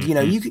sand,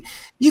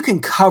 you can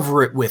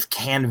cover it with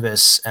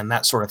canvas and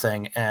that sort of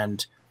thing,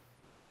 and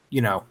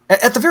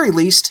at the very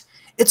least,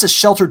 it's a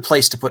sheltered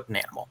place to put an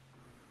animal.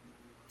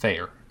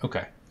 Fair.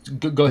 Okay.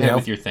 Go ahead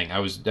with your thing.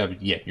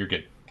 Yeah, you're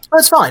good.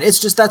 That's fine. It's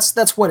just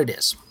that's what it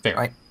is, Fair.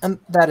 right? And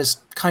that is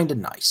kind of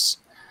nice.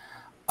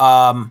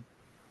 A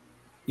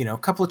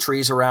couple of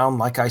trees around,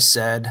 like I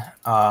said.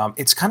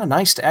 It's kind of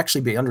nice to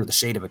actually be under the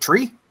shade of a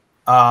tree.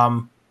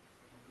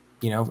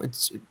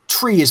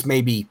 Tree is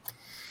maybe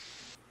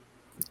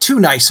too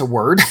nice a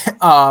word,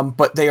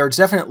 but they are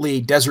definitely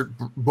desert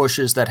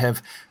bushes that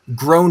have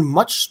grown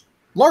much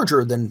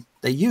larger than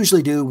they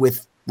usually do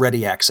with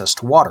ready access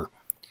to water.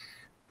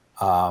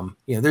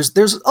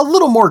 There's a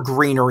little more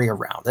greenery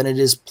around, and it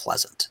is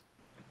pleasant.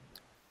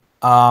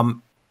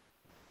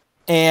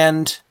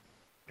 And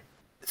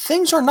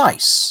things are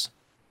nice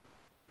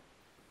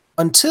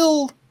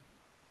until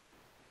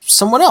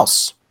someone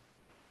else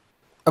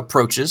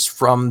approaches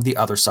from the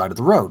other side of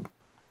the road.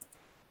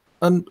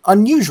 An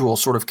unusual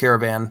sort of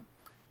caravan.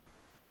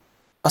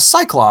 A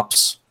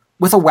cyclops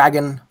with a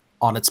wagon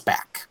on its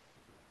back.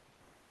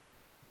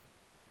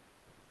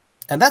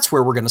 And that's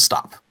where we're going to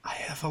stop. I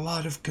have a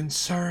lot of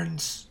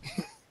concerns.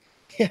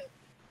 Yeah.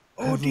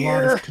 I have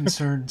dear. a lot of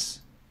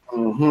concerns.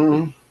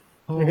 Mm-hmm.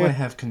 Oh, I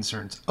have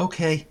concerns.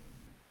 Okay.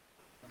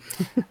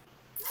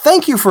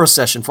 Thank you for a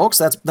session, folks.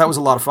 That was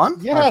a lot of fun.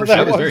 Yeah, I appreciate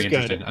that it. I was was very good.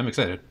 interested. I'm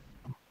excited.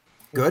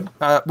 Good.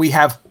 We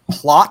have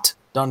plot.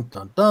 Dun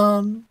dun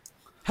dun.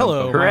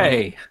 Hello.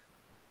 Hooray!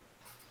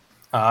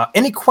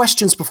 Any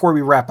questions before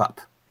we wrap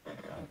up?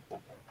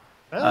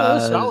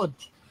 Solid.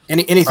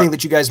 Anything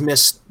that you guys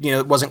missed?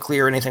 That wasn't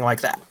clear. Anything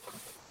like that?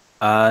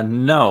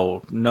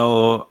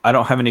 No, I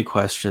don't have any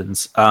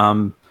questions.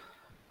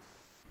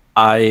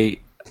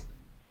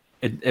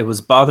 It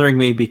was bothering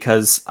me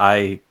because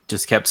I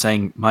just kept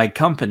saying my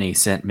company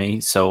sent me.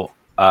 So,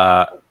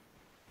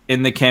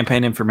 in the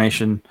campaign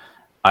information,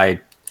 I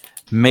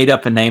made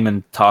up a name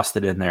and tossed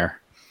it in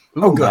there.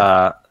 Oh,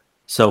 good.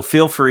 So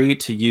feel free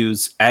to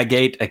use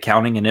Agate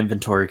Accounting and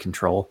Inventory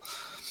Control.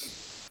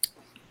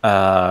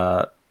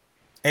 AAIC,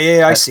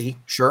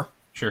 sure.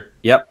 Sure.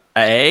 Yep,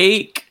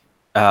 AIC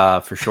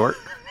for short.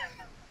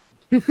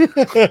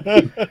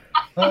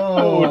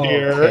 Oh,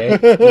 dear.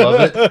 Okay.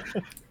 Love it.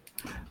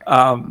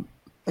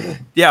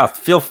 Yeah,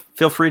 feel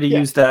free to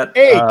use that.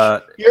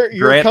 Ache. Your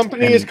Grant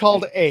company is and-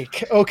 called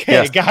Ache. Okay,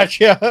 Yes.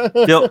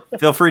 gotcha.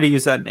 feel free to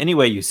use that in any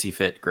way you see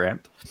fit,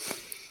 Grant.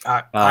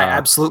 I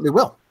absolutely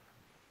will.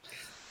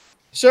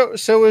 So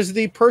is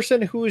the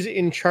person who is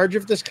in charge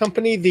of this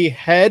company the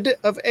head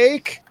of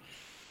Ache?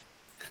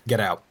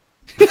 Get out.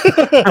 No,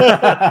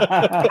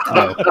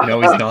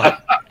 he's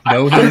not.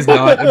 No, he is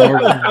not, nor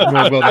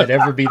will that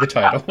ever be the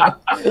title.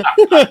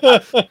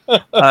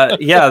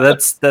 Yeah,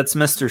 that's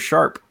Mr.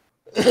 Sharp.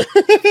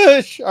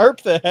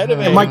 Sharp, the head of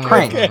it. Mike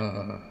Crank.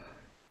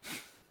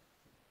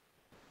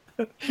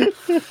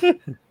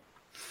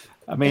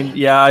 I mean,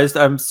 yeah,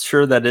 I'm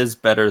sure that is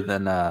better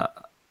than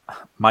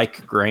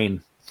Mike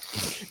Grain.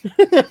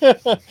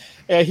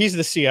 Yeah, he's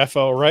the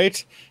CFO,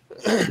 right?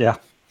 Yeah.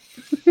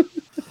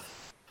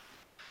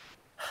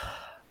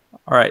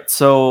 All right,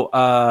 so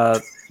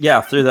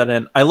yeah, threw that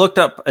in. I looked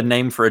up a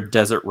name for a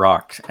desert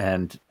rock,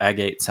 and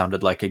agate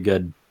sounded like a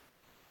good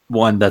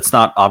one. That's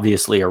not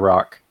obviously a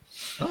rock.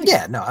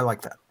 Yeah, no, I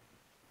like that.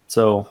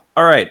 So,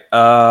 all right.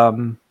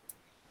 I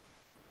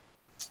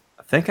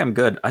think I'm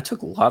good. I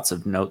took lots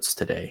of notes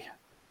today.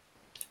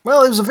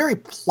 Well, it was a very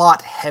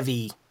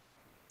plot-heavy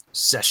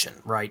session,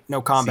 right?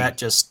 No combat,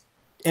 just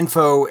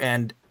info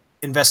and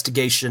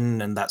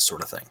investigation and that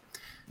sort of thing.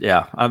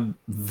 Yeah, I'm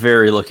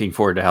very looking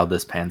forward to how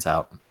this pans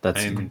out. I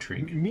am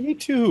intrigued. Me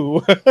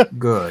too.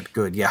 Good.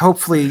 Yeah,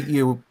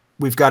 hopefully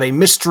we've got a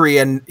mystery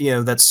and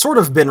that's sort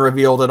of been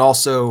revealed, and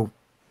also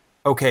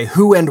okay,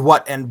 who and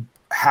what and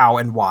how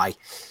and why.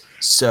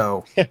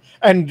 So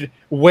and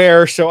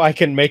where, so I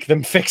can make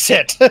them fix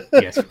it.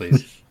 Yes,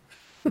 please.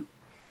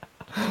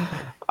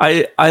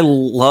 I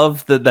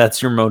love that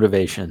that's your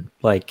motivation.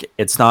 Like,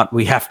 it's not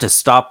we have to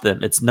stop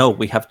them. It's no,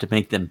 we have to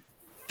make them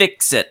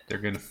fix it. They're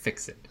going to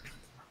fix it.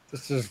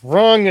 This is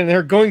wrong, and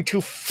they're going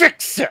to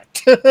fix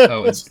it.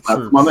 Oh, it's Slap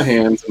them on the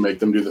hands and make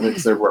them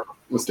fix their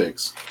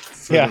mistakes.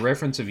 for the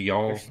reference of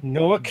y'all.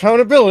 No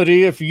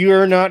accountability if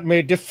you're not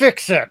made to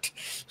fix it.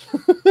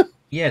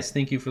 Yes,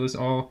 thank you for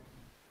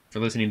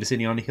listening to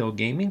City on the Hill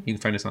Gaming. You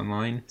can find us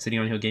online,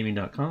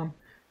 cityonthehillgaming.com.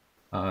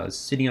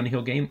 City on the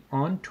Hill Game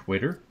on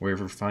Twitter,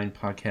 wherever fine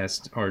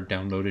podcasts are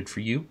downloaded for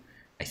you,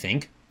 I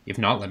think. If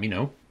not, let me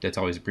know. That's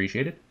always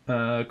appreciated.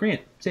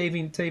 Grant,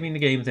 saving the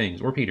game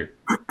things, or Peter.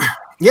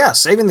 yeah,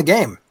 Saving the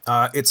Game.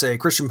 It's a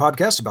Christian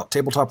podcast about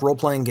tabletop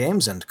role-playing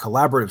games and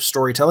collaborative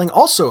storytelling,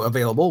 also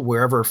available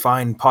wherever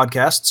fine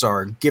podcasts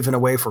are given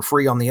away for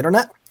free on the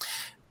internet.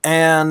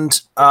 And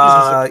There's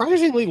a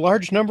surprisingly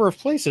large number of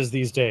places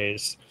these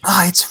days.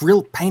 It's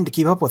real pain to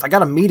keep up with. I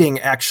got a meeting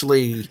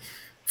actually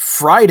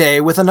Friday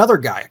with another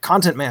guy, a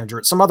content manager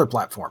at some other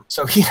platform.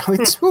 So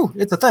it's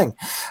a thing.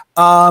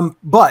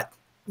 But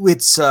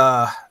it's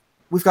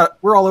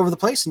we're all over the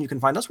place, and you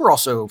can find us. We're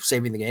also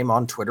Saving the Game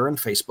on Twitter and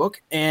Facebook.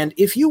 And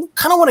if you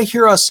kind of want to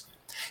hear us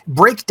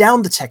break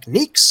down the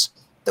techniques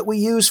that we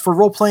use for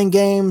role-playing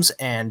games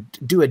and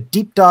do a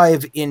deep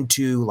dive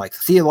into like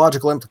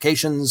theological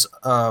implications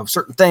of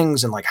certain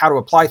things and like how to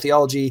apply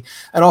theology,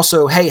 and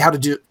also, hey, how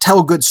to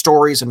tell good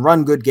stories and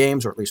run good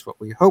games, or at least what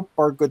we hope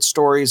are good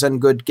stories and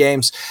good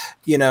games,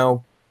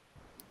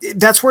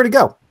 that's where to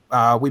go.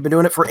 We've been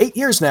doing it for 8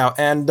 years now,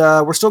 and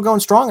we're still going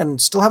strong and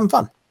still having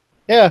fun.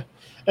 Yeah.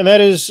 And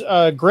that is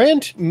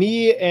Grant,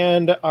 me,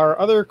 and our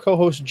other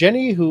co-host,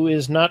 Jenny, who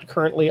is not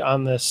currently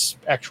on this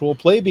actual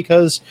play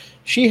because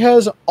she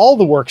has all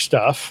the work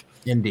stuff.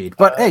 Indeed.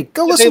 But hey,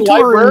 go listen to her.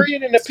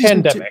 Librarian in a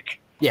pandemic. 2.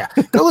 Yeah.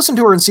 Go listen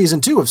to her in season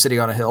 2 of City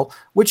on a Hill,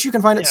 which you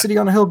can find at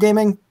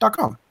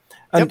cityonahillgaming.com.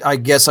 And I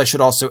guess I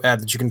should also add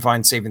that you can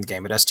find Saving the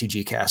Game at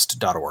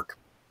stgcast.org.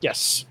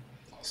 Yes.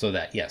 Also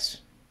that, yes.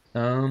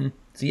 So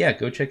yeah,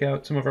 go check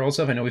out some of our old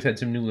stuff. I know we've had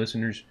some new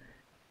listeners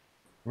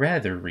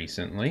rather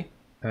recently.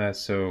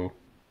 So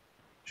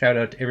shout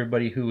out to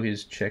everybody who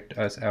has checked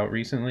us out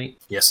recently.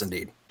 Yes,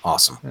 indeed.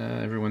 Awesome.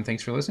 Everyone,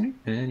 thanks for listening,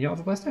 and y'all have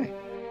a blessed day.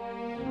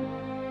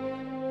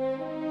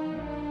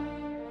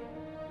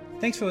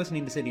 Thanks for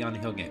listening to City on the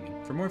Hill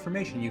Gaming. For more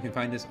information, you can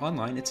find us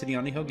online at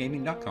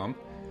cityonthehillgaming.com,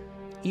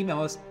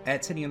 email us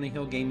at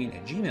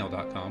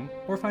cityonthehillgaming@gmail.com,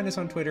 or find us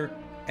on Twitter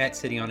at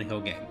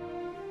cityonthehillgame.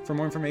 For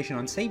more information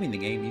on Saving the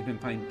Game, you can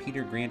find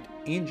Peter, Grant,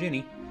 and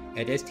Jenny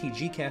at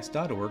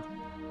stgcast.org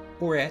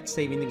or at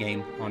Saving the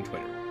Game on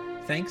Twitter.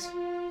 Thanks,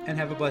 and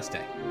have a blessed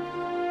day.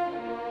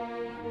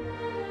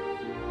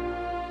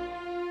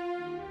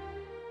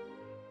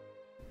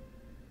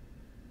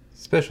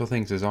 Special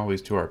thanks as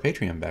always to our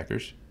Patreon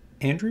backers,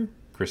 Andrew,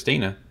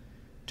 Christina,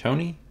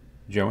 Tony,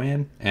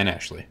 Joanne, and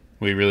Ashley.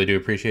 We really do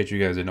appreciate you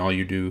guys and all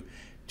you do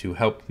to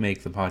help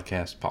make the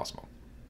podcast possible.